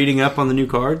guys been reading up on the new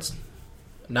cards?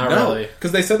 Not no, really.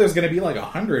 because they said there's going to be like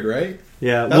 100, right?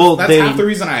 Yeah, That's half the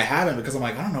reason I haven't, because I'm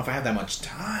like, I don't know if I have that much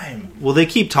time. they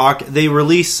keep talking. They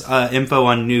release info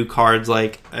on new cards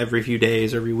like every few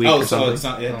days, every week, or So something. it's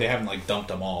not. They haven't like dumped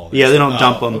them all. Yeah, they don't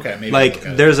dump them. Okay, maybe like I'll look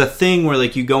at there's a thing where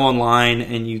like you go online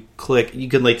and you click, you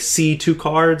can like see two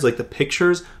cards, like the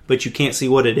pictures, but you can't see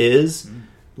what it is,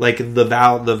 like the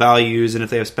values, and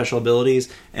if they have special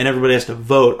abilities, and everybody has to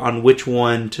vote on which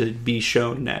one to be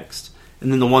shown next.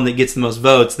 And then the one that gets the most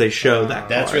votes, they show that.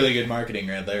 That's card. really good marketing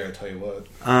right there. I tell you what.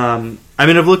 I mean,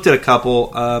 I've looked at a couple.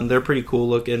 They're pretty cool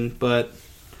looking, but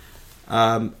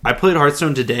I played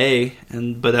Hearthstone today,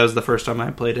 but that was the first time I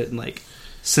played it in like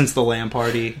since the LAN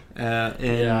party.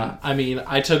 Yeah, I mean,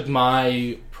 I took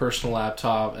my personal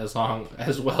laptop as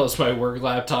well as my work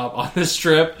laptop on this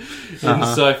trip, and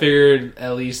so I figured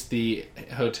at least the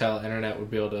hotel internet would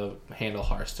be able to handle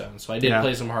Hearthstone. So I did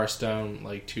play some Hearthstone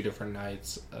like 2 different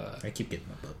nights, I keep getting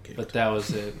my butt kicked. but that was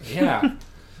it. Yeah,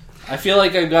 I feel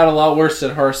like I got a lot worse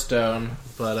at Hearthstone,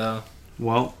 but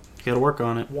well, you got to work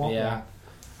on it. yeah,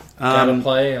 gotta Um,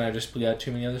 play, and I just got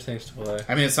too many other things to play.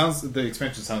 I mean, the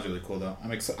expansion sounds really cool though.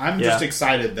 I'm just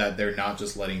excited that they're not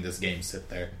just letting this game sit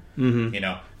there. mhm. You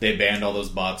know, they banned all those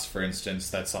bots, for instance.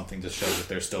 That's something to show that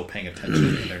they're still paying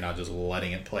attention and they're not just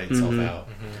letting it play itself out.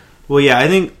 Well, yeah, I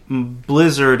think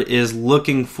Blizzard is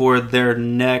looking for their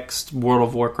next World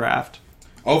of Warcraft.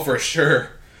 Oh, for sure.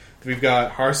 We've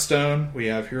got Hearthstone. We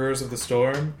have Heroes of the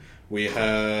Storm. We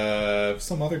have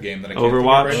some other game that I can't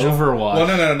Overwatch? think of right now. Overwatch.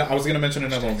 Well, no. I was going to mention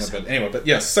another one, but anyway. But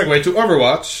yes, segue to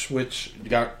Overwatch, which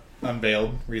got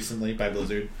unveiled recently by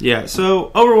Blizzard, Yeah, so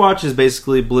Overwatch is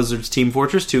basically Blizzard's Team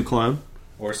Fortress 2 clone.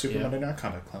 or Super Yeah. Monday Night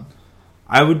Combat Clone.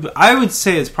 I would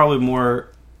say it's probably more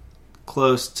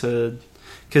close to,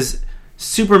 because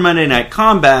Super Monday Night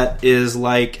Combat is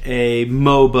like a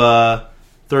MOBA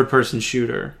third-person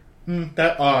shooter.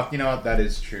 That you know what? That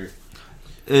is true.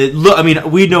 I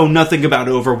mean, we know nothing about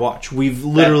Overwatch. We've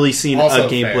literally seen a also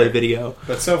gameplay fair. video.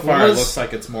 But so far, What it was- looks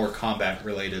like it's more combat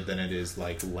related than it is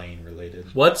like lane related.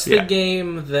 What's the Yeah.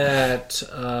 game that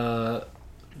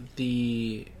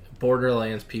the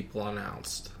Borderlands people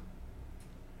announced?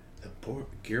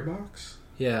 Gearbox?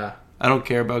 Yeah. I don't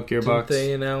care about Didn't Gearbox.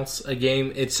 they announce a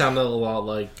game? It sounded a lot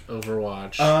like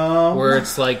Overwatch. Um, where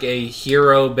it's like a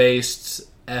hero-based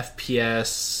FPS.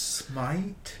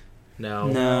 Smite. No.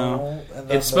 No.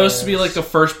 It's supposed to be like a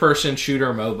first-person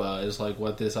shooter MOBA is like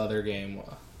what this other game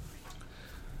was.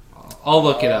 I'll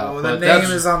look it up. Oh, the But name that's,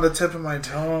 is on the tip of my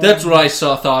tongue. that's what I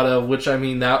thought of, which I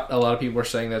mean that a lot of people are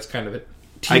saying that's kind of a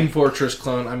Team Fortress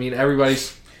clone. I mean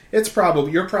everybody's You're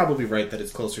probably right that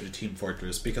it's closer to Team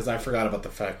Fortress, because I forgot about the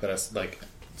fact that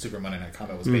Super Monday Night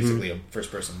Combat was basically a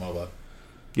first-person MOBA.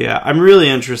 Yeah, I'm really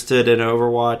interested in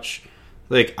Overwatch.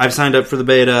 Like, I've signed up for the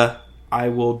beta. I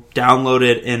will download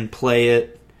it and play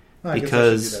it I guess I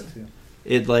because should do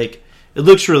that too. it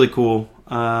looks really cool.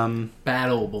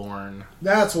 Battleborn.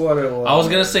 That's what it was. I was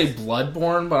gonna say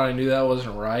Bloodborne, but I knew that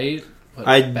wasn't right. But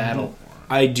Battleborn.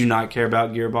 I do not care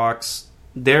about Gearbox.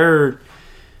 Their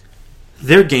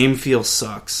game feel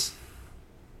sucks.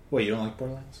 Wait, you don't like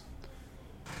Borderlands?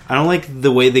 I don't like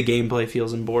the way the gameplay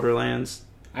feels in Borderlands.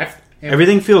 Everything.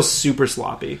 Everything feels super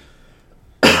sloppy.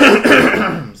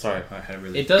 I'm sorry, I had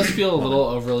really. It does feel a little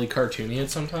overly cartoony at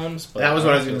sometimes. But That was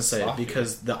what I was going to it's say, sloppy.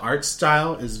 because the art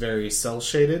style is very cell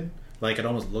shaded. Like, it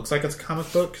almost looks like it's a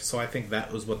comic book, so I think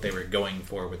that was what they were going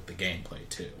for with the gameplay,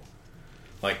 too.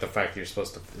 Like, the fact you're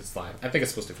supposed to... It's live. I think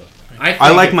it's supposed to feel like that.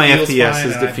 I like it my feels FPSs fine,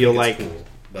 to and I feel think like- it's cool,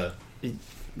 but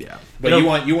Yeah. But you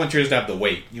want yours to have the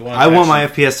weight. I want my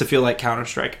FPS to feel like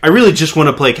Counter-Strike. I really just want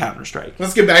to play Counter-Strike.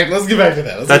 Let's get back to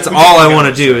that. That's all I want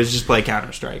to do is just play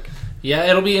Counter-Strike. Yeah,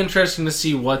 it'll be interesting to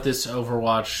see what this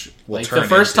Overwatch... Like, turn the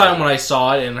first into. time when I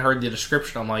saw it and heard the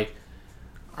description, I'm like,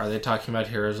 are they talking about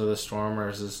Heroes of the Storm, or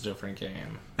is this a different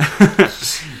game?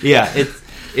 Yeah,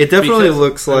 it definitely Because,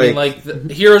 looks I like... mean, like,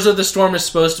 the Heroes of the Storm is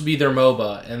supposed to be their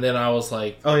MOBA, and then I was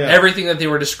like... Oh, yeah. Everything that they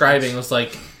were describing was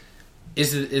like,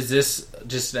 is this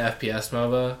just an FPS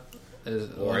MOBA?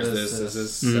 Or is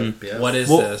this FPS? What is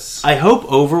Well, this? I hope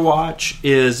Overwatch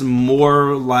is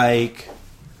more like...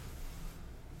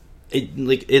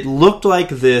 It looked like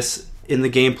this in the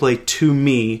gameplay to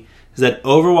me, is that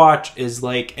Overwatch is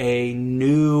like a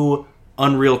new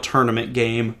Unreal Tournament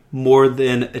game more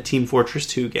than a Team Fortress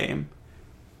 2 game.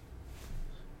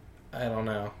 I don't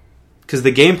know. Because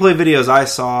the gameplay videos I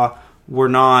saw were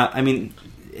not... I mean,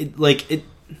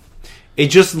 it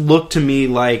just looked to me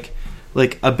like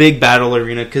a big battle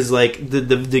arena. Because like the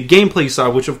gameplay you saw,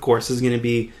 which of course is going to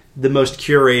be the most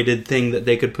curated thing that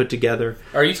they could put together.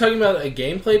 Are you talking about a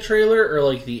gameplay trailer or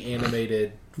like the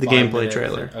animated? The 5-minute gameplay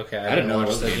trailer. Okay, I didn't know it watch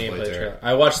was the a gameplay gameplay trailer. trailer.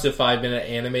 I watched the 5-minute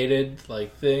animated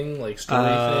like thing, like story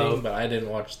Oh. thing, but I didn't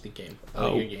watch the game.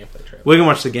 Oh. Your gameplay trailer. We can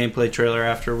watch the gameplay trailer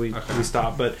after we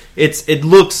stop, but it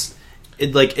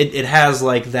has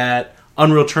like that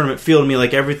Unreal Tournament feel to me.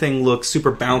 Like everything looks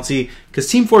super bouncy because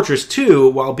Team Fortress 2,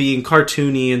 while being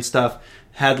cartoony and stuff,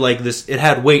 had like this. It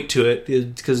had weight to it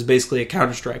because it's basically a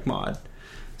Counter-Strike mod.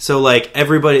 So like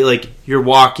everybody, like you're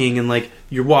walking and like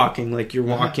you're walking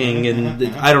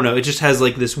and I don't know. It just has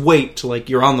like this weight to like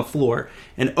you're on the floor.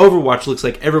 And Overwatch looks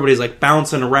like everybody's like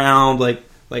bouncing around like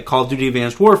Call of Duty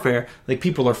Advanced Warfare. Like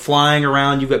people are flying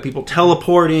around. You've got people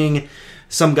teleporting.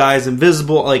 Some guy's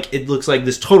invisible. Like it looks like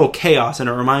this total chaos, and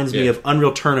it reminds me of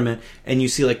Unreal Tournament. And you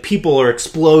see like people are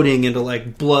exploding into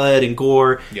like blood and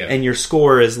gore, and your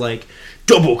score is like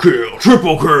double kill,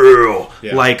 triple kill,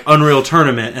 like Unreal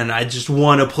Tournament. And I just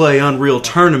want to play Unreal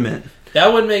Tournament.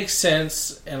 That would make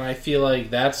sense, and I feel like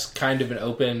that's kind of an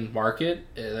open market.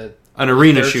 An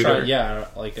arena shooter.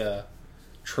 Like a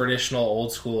traditional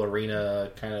old school arena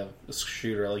kind of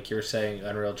shooter, like you're saying,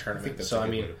 Unreal Tournament. So I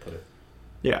mean,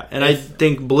 yeah, and I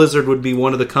think Blizzard would be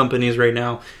one of the companies right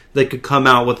now that could come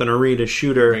out with an arena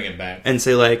shooter Bring it back. and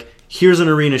say like, here's an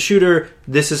arena shooter.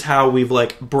 This is how we've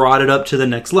like brought it up to the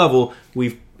next level.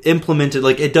 We've implemented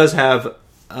like it does have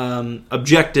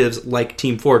objectives like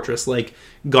Team Fortress, like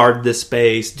guard this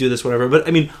space, do this, whatever. But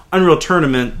I mean, Unreal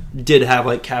Tournament did have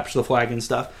like capture the flag and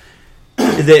stuff.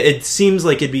 It seems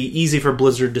like it'd be easy for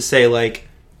Blizzard to say like,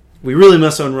 we really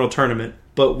miss Unreal Tournament,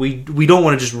 but we don't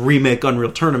want to just remake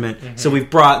Unreal Tournament. Mm-hmm. So we've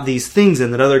brought these things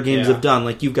in that other games have done.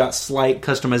 Like you've got slight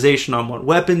customization on what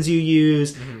weapons you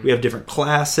use. Mm-hmm. We have different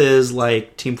classes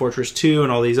like Team Fortress 2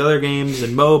 and all these other games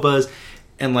and MOBAs.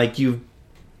 And like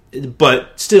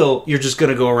but still, you're just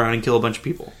going to go around and kill a bunch of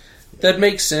people. that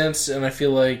makes sense, and I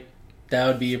feel like that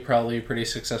would be probably a pretty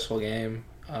successful game.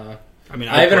 I mean,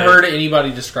 I haven't heard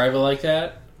anybody describe it like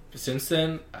that since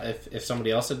then. If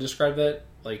somebody else had described that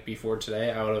like before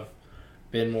today, I would have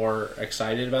been more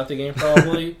excited about the game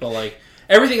probably. But like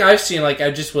everything I've seen, like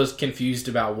I just was confused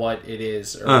about what it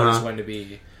is or what it's going to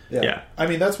be. Yeah. I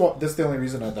mean that's the only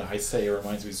reason that I say it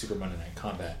reminds me of Super Monday Night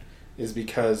Combat is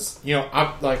because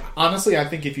honestly I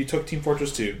think if you took Team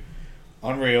Fortress 2,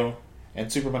 Unreal,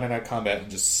 and Super Monday Night Combat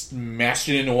and just smashed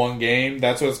it into one game,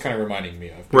 that's what it's kind of reminding me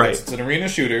of. Because right. It's an arena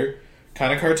shooter,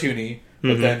 kind of cartoony,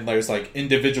 but then there's like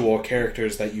individual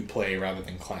characters that you play rather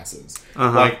than classes.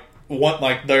 Like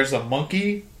there's a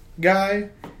monkey guy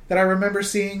that I remember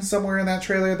seeing somewhere in that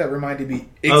trailer that reminded me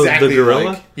exactly the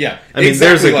gorilla? like I mean,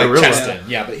 there's a like gorilla. Cheston.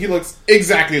 Yeah, but he looks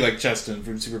exactly like Cheston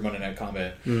from Super Monday Night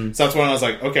Combat. So that's when I was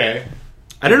like, okay.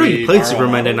 I didn't know you played Super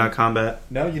RLR. Monday Night Combat.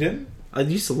 No, you didn't? I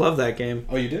used to love that game.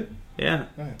 Oh, you did? Yeah.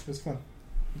 Oh, it was fun.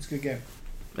 It's a good game.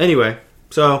 Anyway,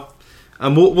 so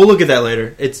we'll look at that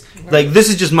later. It's like this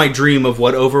is just my dream of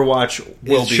what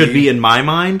Overwatch should be in my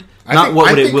mind, not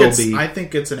what it will be. I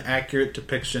think it's an accurate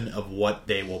depiction of what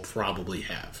they will probably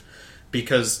have,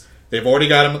 because they've already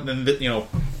got them.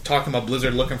 Talking about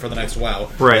Blizzard looking for the next WoW.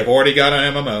 Right. They've already got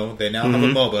an MMO. They now have a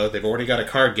MOBA. They've already got a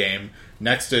card game.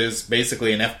 Next is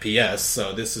basically an FPS.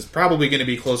 So this is probably going to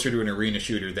be closer to an arena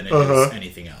shooter than it is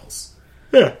anything else.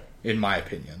 Yeah. In my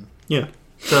opinion. Yeah.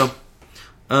 So,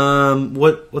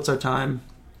 what's our time?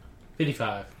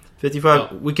 55. 55.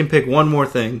 Oh. We can pick one more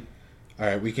thing. All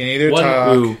right, we can either One-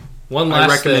 talk. Ooh. One I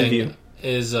last recommend thing you.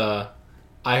 is I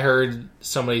heard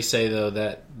somebody say though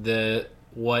that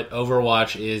what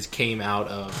Overwatch is came out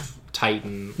of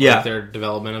Titan, Yeah. like their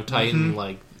development of Titan.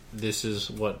 Like this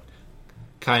is what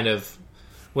kind of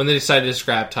when they decided to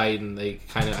scrap Titan, they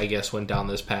kind of, I guess, went down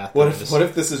this path. What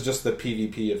if this is just the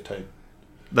PvP of Titan?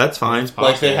 That's fine.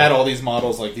 Like they had all these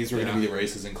models, like these were going to be the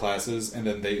races and classes, and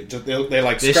then they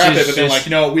like scrap it, but they're like,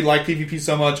 we like PvP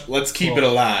so much, let's keep it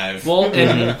alive. Well,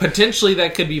 and potentially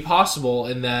that could be possible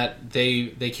in that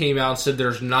they came out and said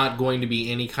there's not going to be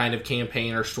any kind of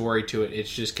campaign or story to it. It's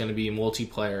just going to be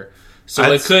multiplayer. So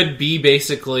it could be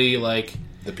basically like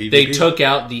they took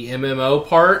out the MMO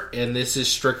part, and this is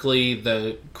strictly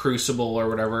the Crucible or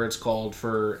whatever it's called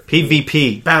for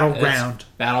PvP.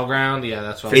 Battleground, yeah,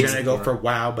 that's what I'm going to go for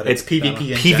WoW, but it's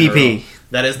PvP in PvP. General.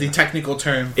 That is the technical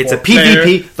term. It's a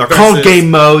PvP. They're called game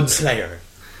modes. Player.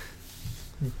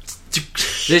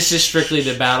 This is strictly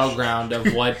the battleground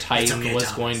of what Titan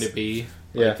was going to be.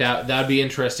 Like that'd be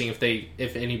interesting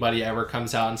if anybody ever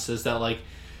comes out and says that, like,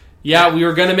 yeah, we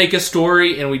were going to make a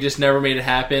story and we just never made it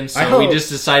happen, so we just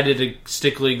decided to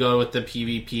stickly go with the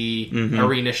PvP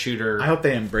arena shooter. I hope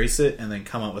they embrace it and then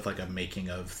come up with like a making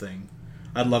of thing.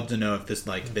 I'd love to know if this,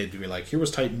 like, they'd be like, here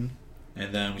was Titan,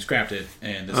 and then we scrapped it,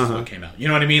 and this is what came out. You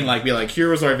know what I mean? Like, be like, here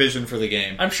was our vision for the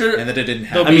game. I'm sure, and that it didn't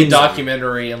happen. There'll be a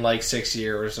documentary in like 6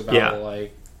 years about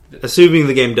like. Assuming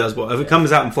the game does well. If it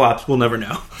comes out and flops, we'll never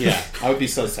know. Yeah, I would be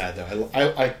so sad though.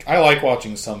 I like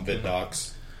watching some vid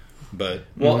docs, but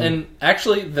and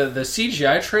actually the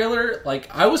CGI trailer,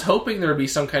 like, I was hoping there would be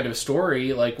some kind of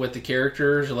story, like, with the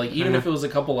characters, or like even if it was a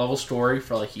couple level story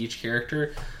for like each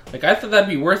character. Like, I thought that'd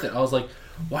be worth it. I was like,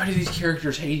 why do these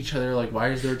characters hate each other? Like, why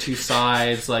is there two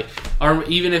sides? Like, or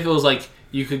even if it was like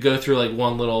you could go through like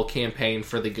one little campaign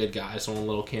for the good guys, one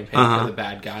little campaign for the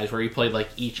bad guys, where you played like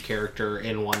each character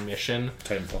in one mission.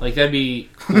 Titanfall. Like, that'd be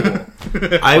cool.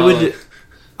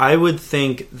 I would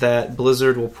think that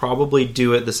Blizzard will probably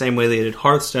do it the same way they did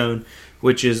Hearthstone,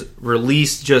 which is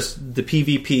release just the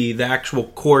PvP, the actual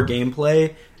core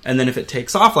gameplay, and then if it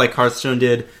takes off like Hearthstone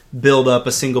did, build up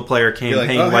a single player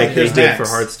campaign like they did for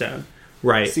Hearthstone.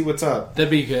 Right. See what's up.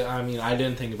 That'd be good. I mean, I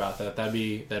didn't think about that. That'd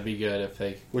be good if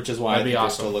they. Which is why they're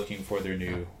still looking for their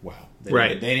new WoW.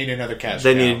 They need another cash cow.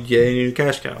 They need a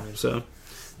cash cow. So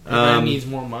everybody needs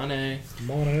more money.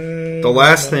 The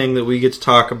last thing that we get to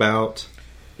talk about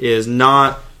is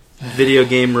not video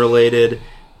game related,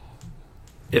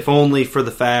 if only for the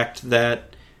fact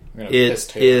that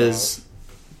it is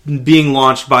being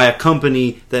launched by a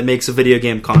company that makes a video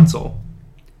game console.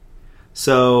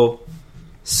 So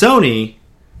Sony,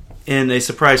 in a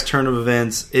surprise turn of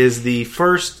events, is the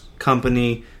first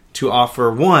company to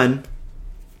offer one,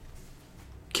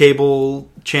 cable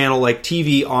channel like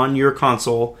TV on your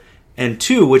console, and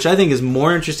two, which I think is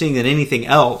more interesting than anything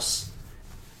else,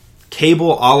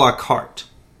 cable a la carte.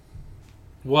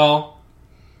 Well,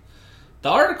 the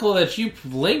article that you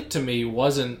linked to me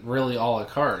wasn't really a la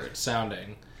carte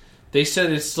sounding. They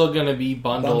said it's still going to be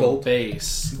bundled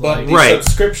base. But like, the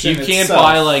subscription you can't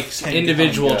buy like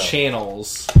individual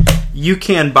channels. You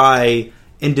can buy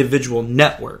individual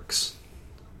networks.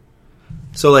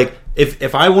 So like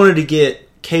if I wanted to get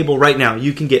cable right now,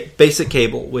 you can get basic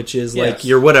cable, which is like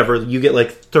your whatever, you get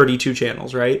like 32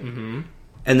 channels, right? Mm-hmm.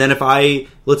 And then if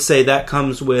let's say that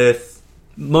comes with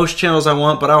most channels I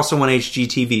want, but I also want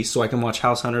HGTV so I can watch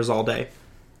House Hunters all day.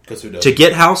 Because who does? To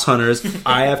get House Hunters,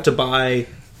 I have to buy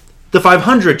the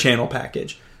 500 channel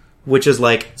package, which is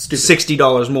like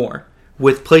 $60 more.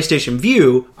 With PlayStation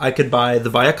Vue, I could buy the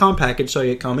Viacom package, so I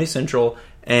get Comedy Central,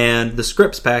 and the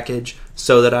Scripps package,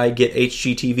 so that I get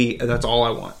HGTV, and that's all I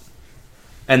want.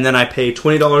 And then I pay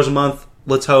 $20 a month,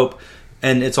 let's hope,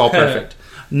 and it's all perfect.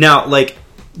 Now, like,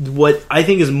 what I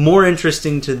think is more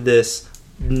interesting to this,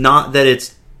 not that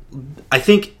it's... I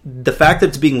think the fact that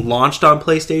it's being launched on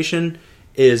PlayStation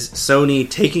is Sony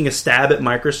taking a stab at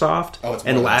Microsoft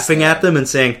and laughing at them and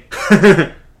saying,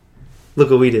 look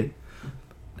what we did.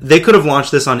 They could have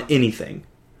launched this on anything.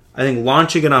 I think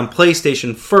launching it on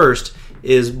PlayStation first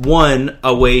is, one,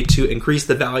 a way to increase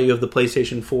the value of the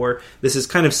PlayStation 4. This is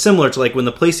kind of similar to like when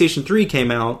the PlayStation 3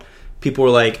 came out, people were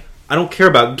like, I don't care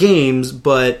about games,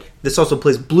 but this also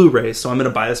plays Blu-ray, so I'm going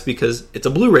to buy this because it's a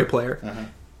Blu-ray player.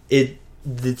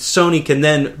 Sony can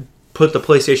then put the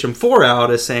PlayStation 4 out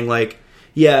as saying like,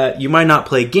 yeah, you might not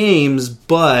play games,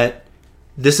 but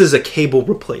this is a cable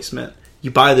replacement. You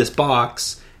buy this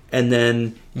box, and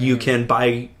then you can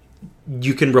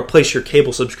replace your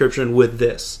cable subscription with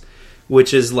this,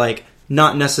 which is like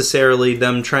not necessarily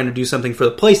them trying to do something for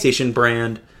the PlayStation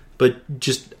brand, but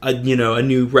just a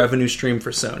new revenue stream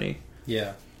for Sony.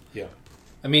 Yeah.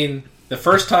 I mean, the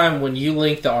first time when you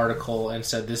linked the article and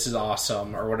said this is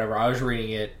awesome or whatever, I was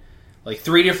reading it. Like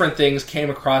 3 different things came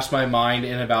across my mind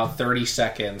in about 30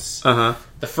 seconds. The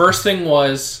first thing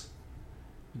was,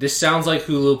 this sounds like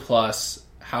Hulu Plus.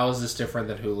 How is this different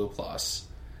than Hulu Plus?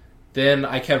 then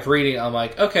I kept reading. I'm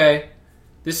like, okay,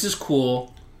 this is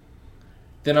cool.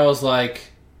 Then I was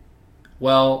like,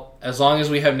 well, as long as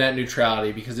we have net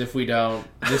neutrality, because if we don't,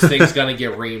 this thing's going to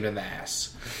get reamed in the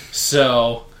ass.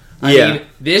 So, I mean,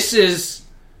 this is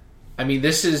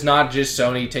not just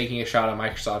Sony taking a shot at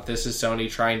Microsoft. This is Sony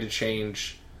trying to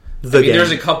change.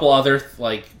 There's a couple other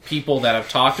people that have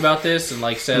talked about this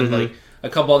and said a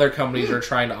couple other companies are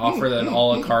trying to offer that a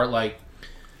la carte.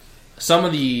 Some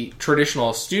of the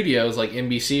traditional studios, like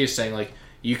NBC, is saying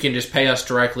you can just pay us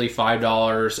directly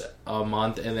 $5 a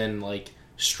month and then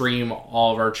stream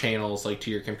all of our channels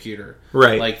to your computer.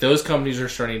 Right. Those companies are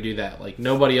starting to do that.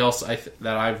 Nobody else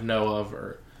that I know of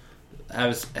or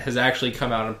has actually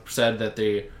come out and said that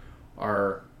they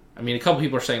are. I mean, a couple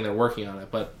people are saying they're working on it,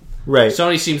 but right.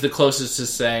 Sony seems the closest to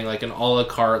saying an a la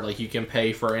carte, you can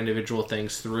pay for individual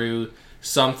things through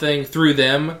something through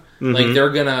them. Mm-hmm. They're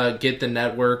gonna get the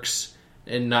networks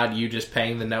and not you just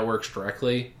paying the networks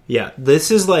directly. Yeah,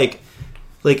 this is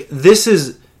this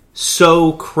is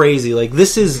so crazy.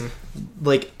 This is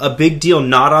a big deal,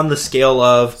 not on the scale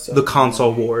of the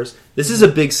console wars. This is a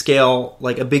big scale,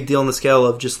 a big deal on the scale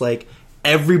of just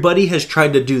everybody has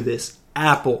tried to do this.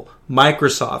 Apple,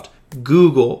 Microsoft,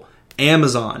 Google,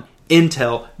 Amazon,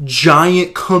 Intel,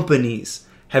 giant companies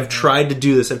have tried to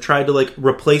do this. Have tried to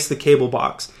replace the cable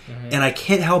box. And I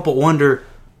can't help but wonder,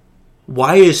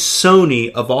 why is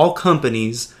Sony, of all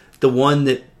companies, the one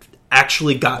that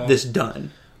actually got this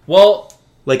done? Well,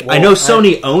 I know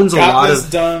Sony owns a lot of... Got this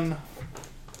of... done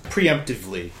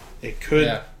preemptively. It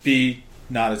could be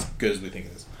not as good as we think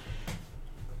it is.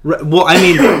 Well, I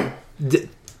mean...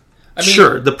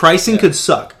 sure, the pricing could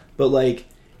suck, but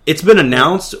it's been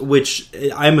announced, which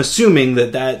I'm assuming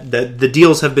that the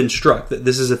deals have been struck, that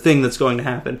this is a thing that's going to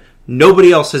happen.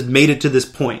 Nobody else has made it to this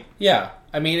point. Yeah.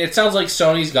 I mean, it sounds like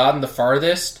Sony's gotten the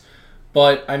farthest,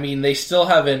 but, I mean, they still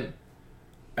haven't...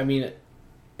 I mean,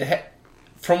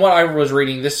 from what I was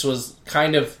reading, this was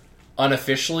kind of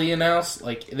unofficially announced.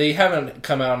 They haven't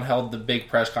come out and held the big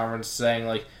press conference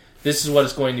saying, this is what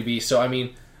it's going to be. So, I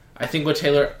mean, I think what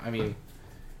Taylor... I mean...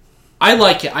 I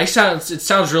like it. It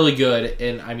sounds really good,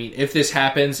 and I mean, if this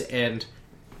happens, and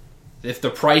if the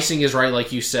pricing is right,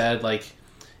 like you said,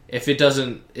 if it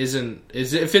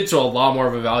if it's a lot more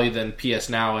of a value than PS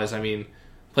Now is, I mean,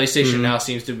 PlayStation Now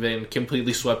seems to have been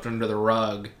completely swept under the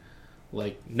rug.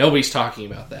 Nobody's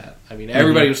talking about that. I mean,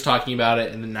 everybody was talking about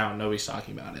it, and then now nobody's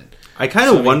talking about it. I kind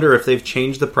of wonder if they've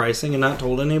changed the pricing and not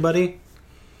told anybody,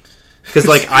 because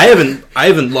I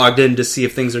haven't logged in to see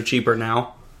if things are cheaper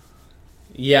now.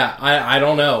 Yeah, I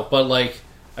don't know, but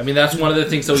I mean, that's one of the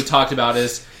things that we talked about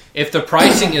is if the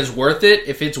pricing is worth it,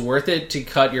 if it's worth it to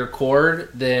cut your cord,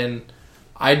 then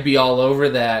I'd be all over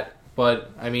that. But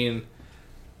I mean,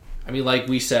 like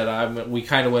we said, we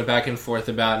kind of went back and forth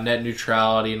about net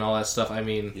neutrality and all that stuff. I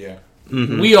mean,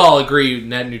 we all agree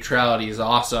net neutrality is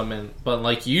awesome, but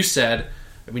like you said,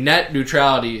 I mean, net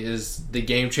neutrality is the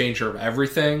game changer of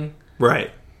everything,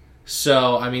 right?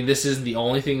 So, I mean, this isn't the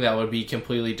only thing that would be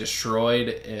completely destroyed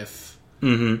if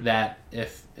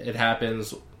it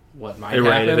happens. What might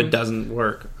happen? If it doesn't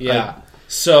work, yeah.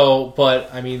 But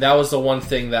I mean, that was the one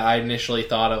thing that I initially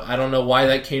thought of. I don't know why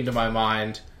that came to my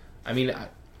mind. I mean,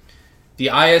 the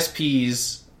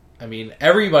ISPs. I mean,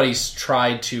 everybody's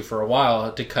tried to for a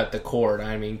while to cut the cord.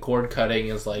 I mean, cord cutting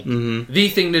is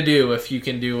the thing to do if you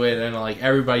can do it, and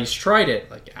everybody's tried it,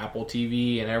 like Apple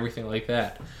TV and everything like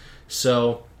that.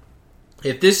 So,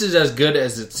 if this is as good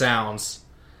as it sounds,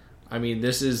 I mean,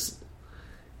 this is...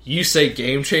 You say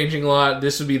game-changing a lot.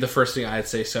 This would be the first thing I'd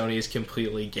say Sony is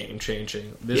completely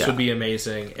game-changing. This would be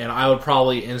amazing. And I would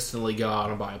probably instantly go out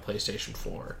and buy a PlayStation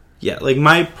 4. Yeah,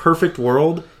 my perfect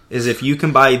world is if you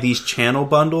can buy these channel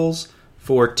bundles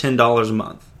for $10 a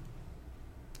month.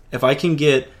 If I can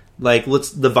get,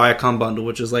 the Viacom bundle,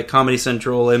 which is Comedy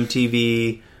Central,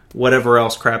 MTV, whatever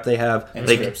else crap they have. And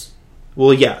Scripps.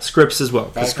 Well, yeah, Scripps as well,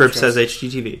 because Scripps has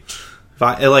HGTV.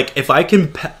 If I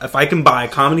can buy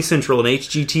Comedy Central and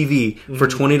HGTV for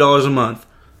 $20 a month,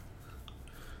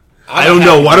 I don't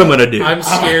know what I'm going to do. I'm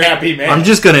scared. I'm a happy man. I'm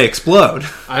just going to explode.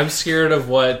 I'm scared of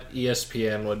what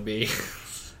ESPN would be.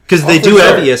 Because they do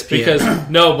have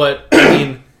ESPN. But I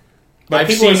mean, but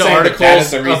I've seen articles that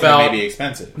is the reason about it may be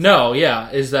expensive. No, yeah,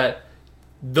 is that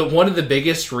one of the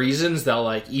biggest reasons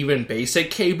that even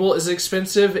basic cable is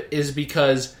expensive is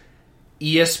because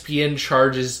ESPN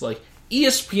charges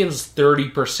ESPN's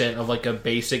 30% of a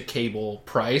basic cable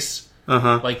price.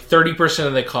 30%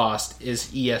 of the cost is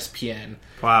ESPN.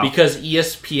 Wow. Because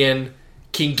ESPN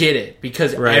can get it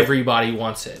because everybody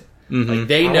wants it. Mm-hmm.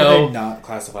 They How know are they not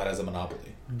classified as a monopoly.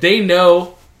 They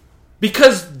know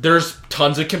Because there's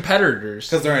tons of competitors.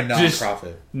 Because they're a Just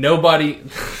non-profit. Nobody.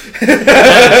 Not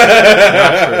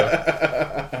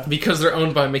true. Because they're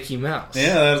owned by Mickey Mouse.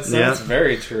 Yeah, that's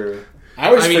very true. I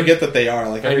always forget that they are.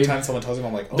 Like every time someone tells me,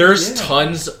 I'm like, oh, there's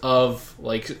tons of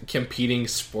like competing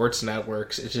sports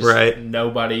networks. It's just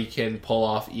nobody can pull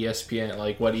off ESPN,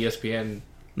 like what ESPN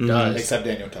does, except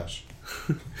Daniel Tush.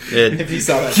 If you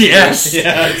saw that, yes,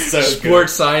 yeah, it's so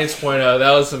Sports Science .0.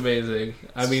 That was amazing.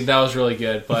 I mean, that was really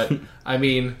good. But I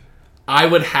mean, I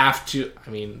would have to.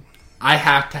 I mean, I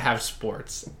have to have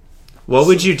sports. What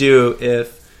would you do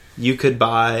if you could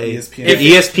buy ESPN.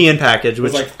 the ESPN package,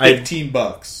 which was like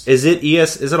 $15? Is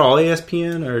it all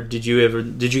ESPN, or did you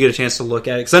get a chance to look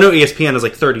at it? Because I know ESPN has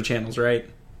like 30 channels, right?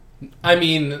 I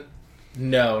mean,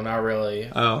 no, not really.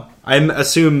 Oh, I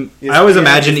always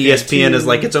imagine ESPN as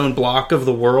like its own block of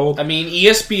the world. I mean,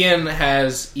 ESPN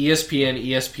has ESPN,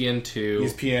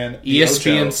 ESPN2,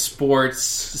 ESPN Sports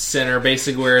Center,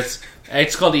 basically where it's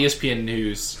called ESPN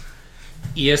News,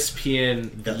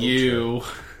 ESPN U.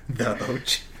 The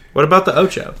Ocho. What about the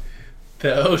Ocho?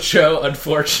 The Ocho,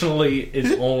 unfortunately,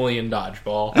 is only in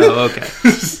dodgeball. Oh, okay.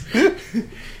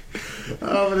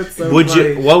 Oh, but it's so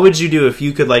What would you do if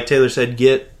you could, like Taylor said,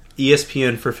 get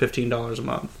ESPN for $15 a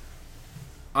month?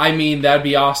 I mean, that'd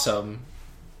be awesome.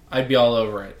 I'd be all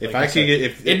over it. If I could get,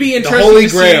 it'd be interesting the holy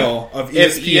to grail see of ESPN.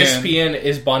 if ESPN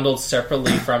is bundled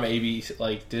separately from ABC,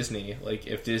 like Disney, like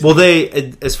if Disney. Well,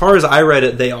 as far as I read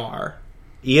it, they are.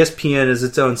 ESPN is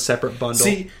its own separate bundle.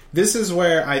 See, this is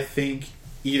where I think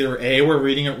either A, we're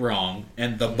reading it wrong,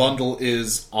 and the bundle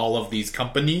is all of these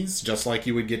companies, just like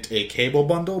you would get a cable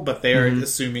bundle, but they're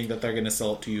assuming that they're going to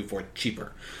sell it to you for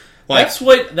cheaper. Like,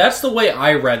 that's the way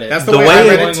I read it. That's the way I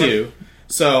read it too.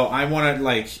 So I want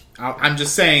to I'm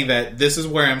just saying that this is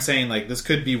where I'm saying this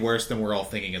could be worse than we're all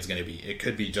thinking it's going to be. It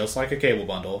could be just like a cable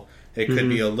bundle. It could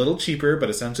be a little cheaper,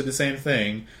 but essentially the same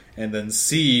thing. And then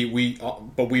C,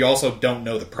 but we also don't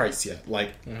know the price yet.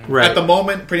 At the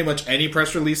moment, pretty much any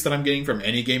press release that I'm getting from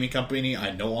any gaming company,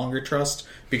 I no longer trust,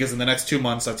 because in the next 2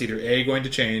 months, that's either A, going to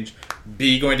change,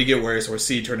 B, going to get worse, or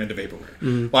C, turn into vaporware.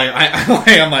 I'm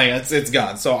like, it's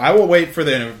gone. So I will wait for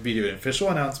there to be an official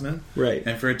announcement, right?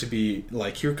 And for it to be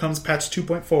here comes patch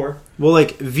 2.4. Well,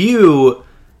 View.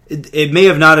 It may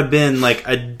have not have been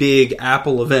a big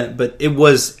Apple event, but it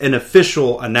was an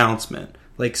official announcement.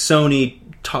 Sony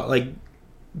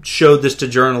showed this to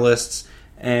journalists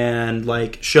and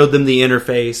showed them the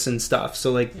interface and stuff.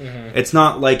 So it's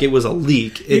not like it was a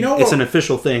leak. It's an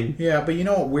official thing. Yeah, but you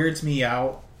know what weirds me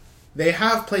out? They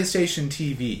have PlayStation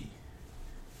TV.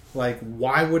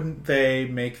 Why wouldn't they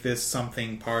make this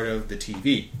something part of the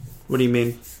TV? What do you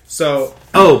mean? So,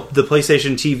 the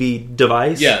PlayStation TV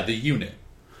device? Yeah, the unit.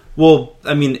 Well,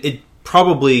 I mean, it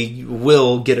probably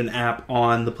will get an app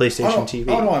on the PlayStation TV.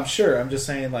 Oh, no, I'm sure. I'm just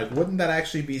saying, wouldn't that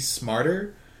actually be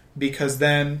smarter? Because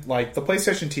then, the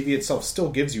PlayStation TV itself still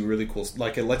gives you really cool...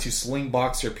 it lets you sling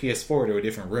box your PS4 to a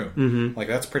different room. Mm-hmm.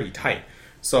 That's pretty tight.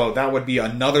 So that would be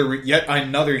yet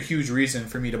another huge reason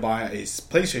for me to buy a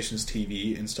PlayStation's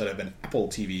TV instead of an Apple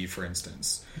TV, for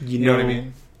instance. You know what I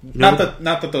mean? Not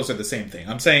that those are the same thing.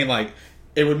 I'm saying,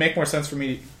 it would make more sense for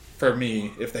me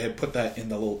if they had put that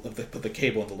in if they put the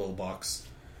cable in the little box.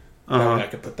 That way I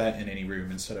could put that in any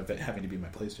room instead of it having to be my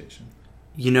PlayStation.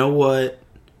 You know what?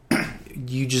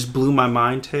 You just blew my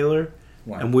mind, Taylor.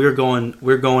 What? And we're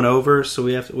going over, so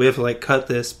we have to cut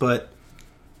this. But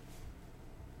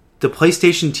the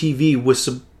PlayStation TV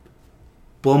was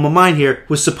blow my mind here.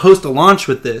 Was supposed to launch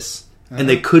with this, and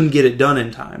they couldn't get it done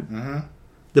in time.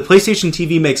 The PlayStation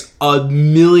TV makes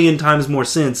 1,000,000 times more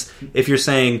sense if you're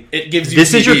saying it gives you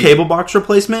this TV. is your cable box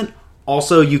replacement.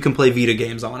 Also, you can play Vita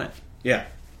games on it. Yeah,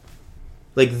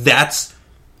 that's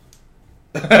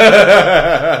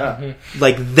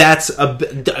that's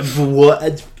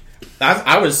what.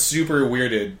 I was super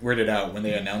weirded out when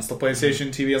they announced the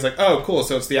PlayStation TV. I was like, oh, cool.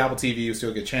 So it's the Apple TV. You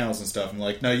still get channels and stuff. And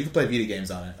no, you can play Vita games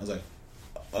on it. I was like,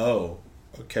 oh,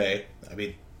 okay. I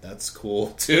mean, that's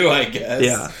cool too, I guess.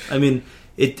 Yeah, I mean.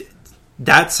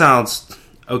 That sounds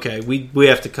okay. We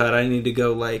have to cut. I need to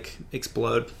go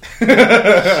explode. You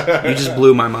just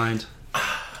blew my mind.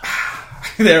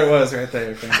 There it was right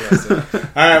there. Fantastic. All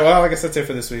right. Well, I guess that's it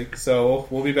for this week. So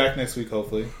we'll be back next week,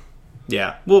 hopefully.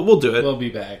 Yeah, we'll do it. We'll be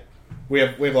back. We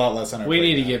have a lot less on our. We plate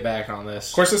need to now. get back on this.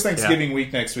 Of course, it's Thanksgiving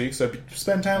week next week, so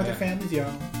spend time with your families,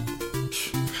 y'all.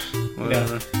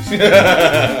 Whatever.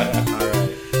 All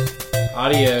right.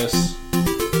 Adios.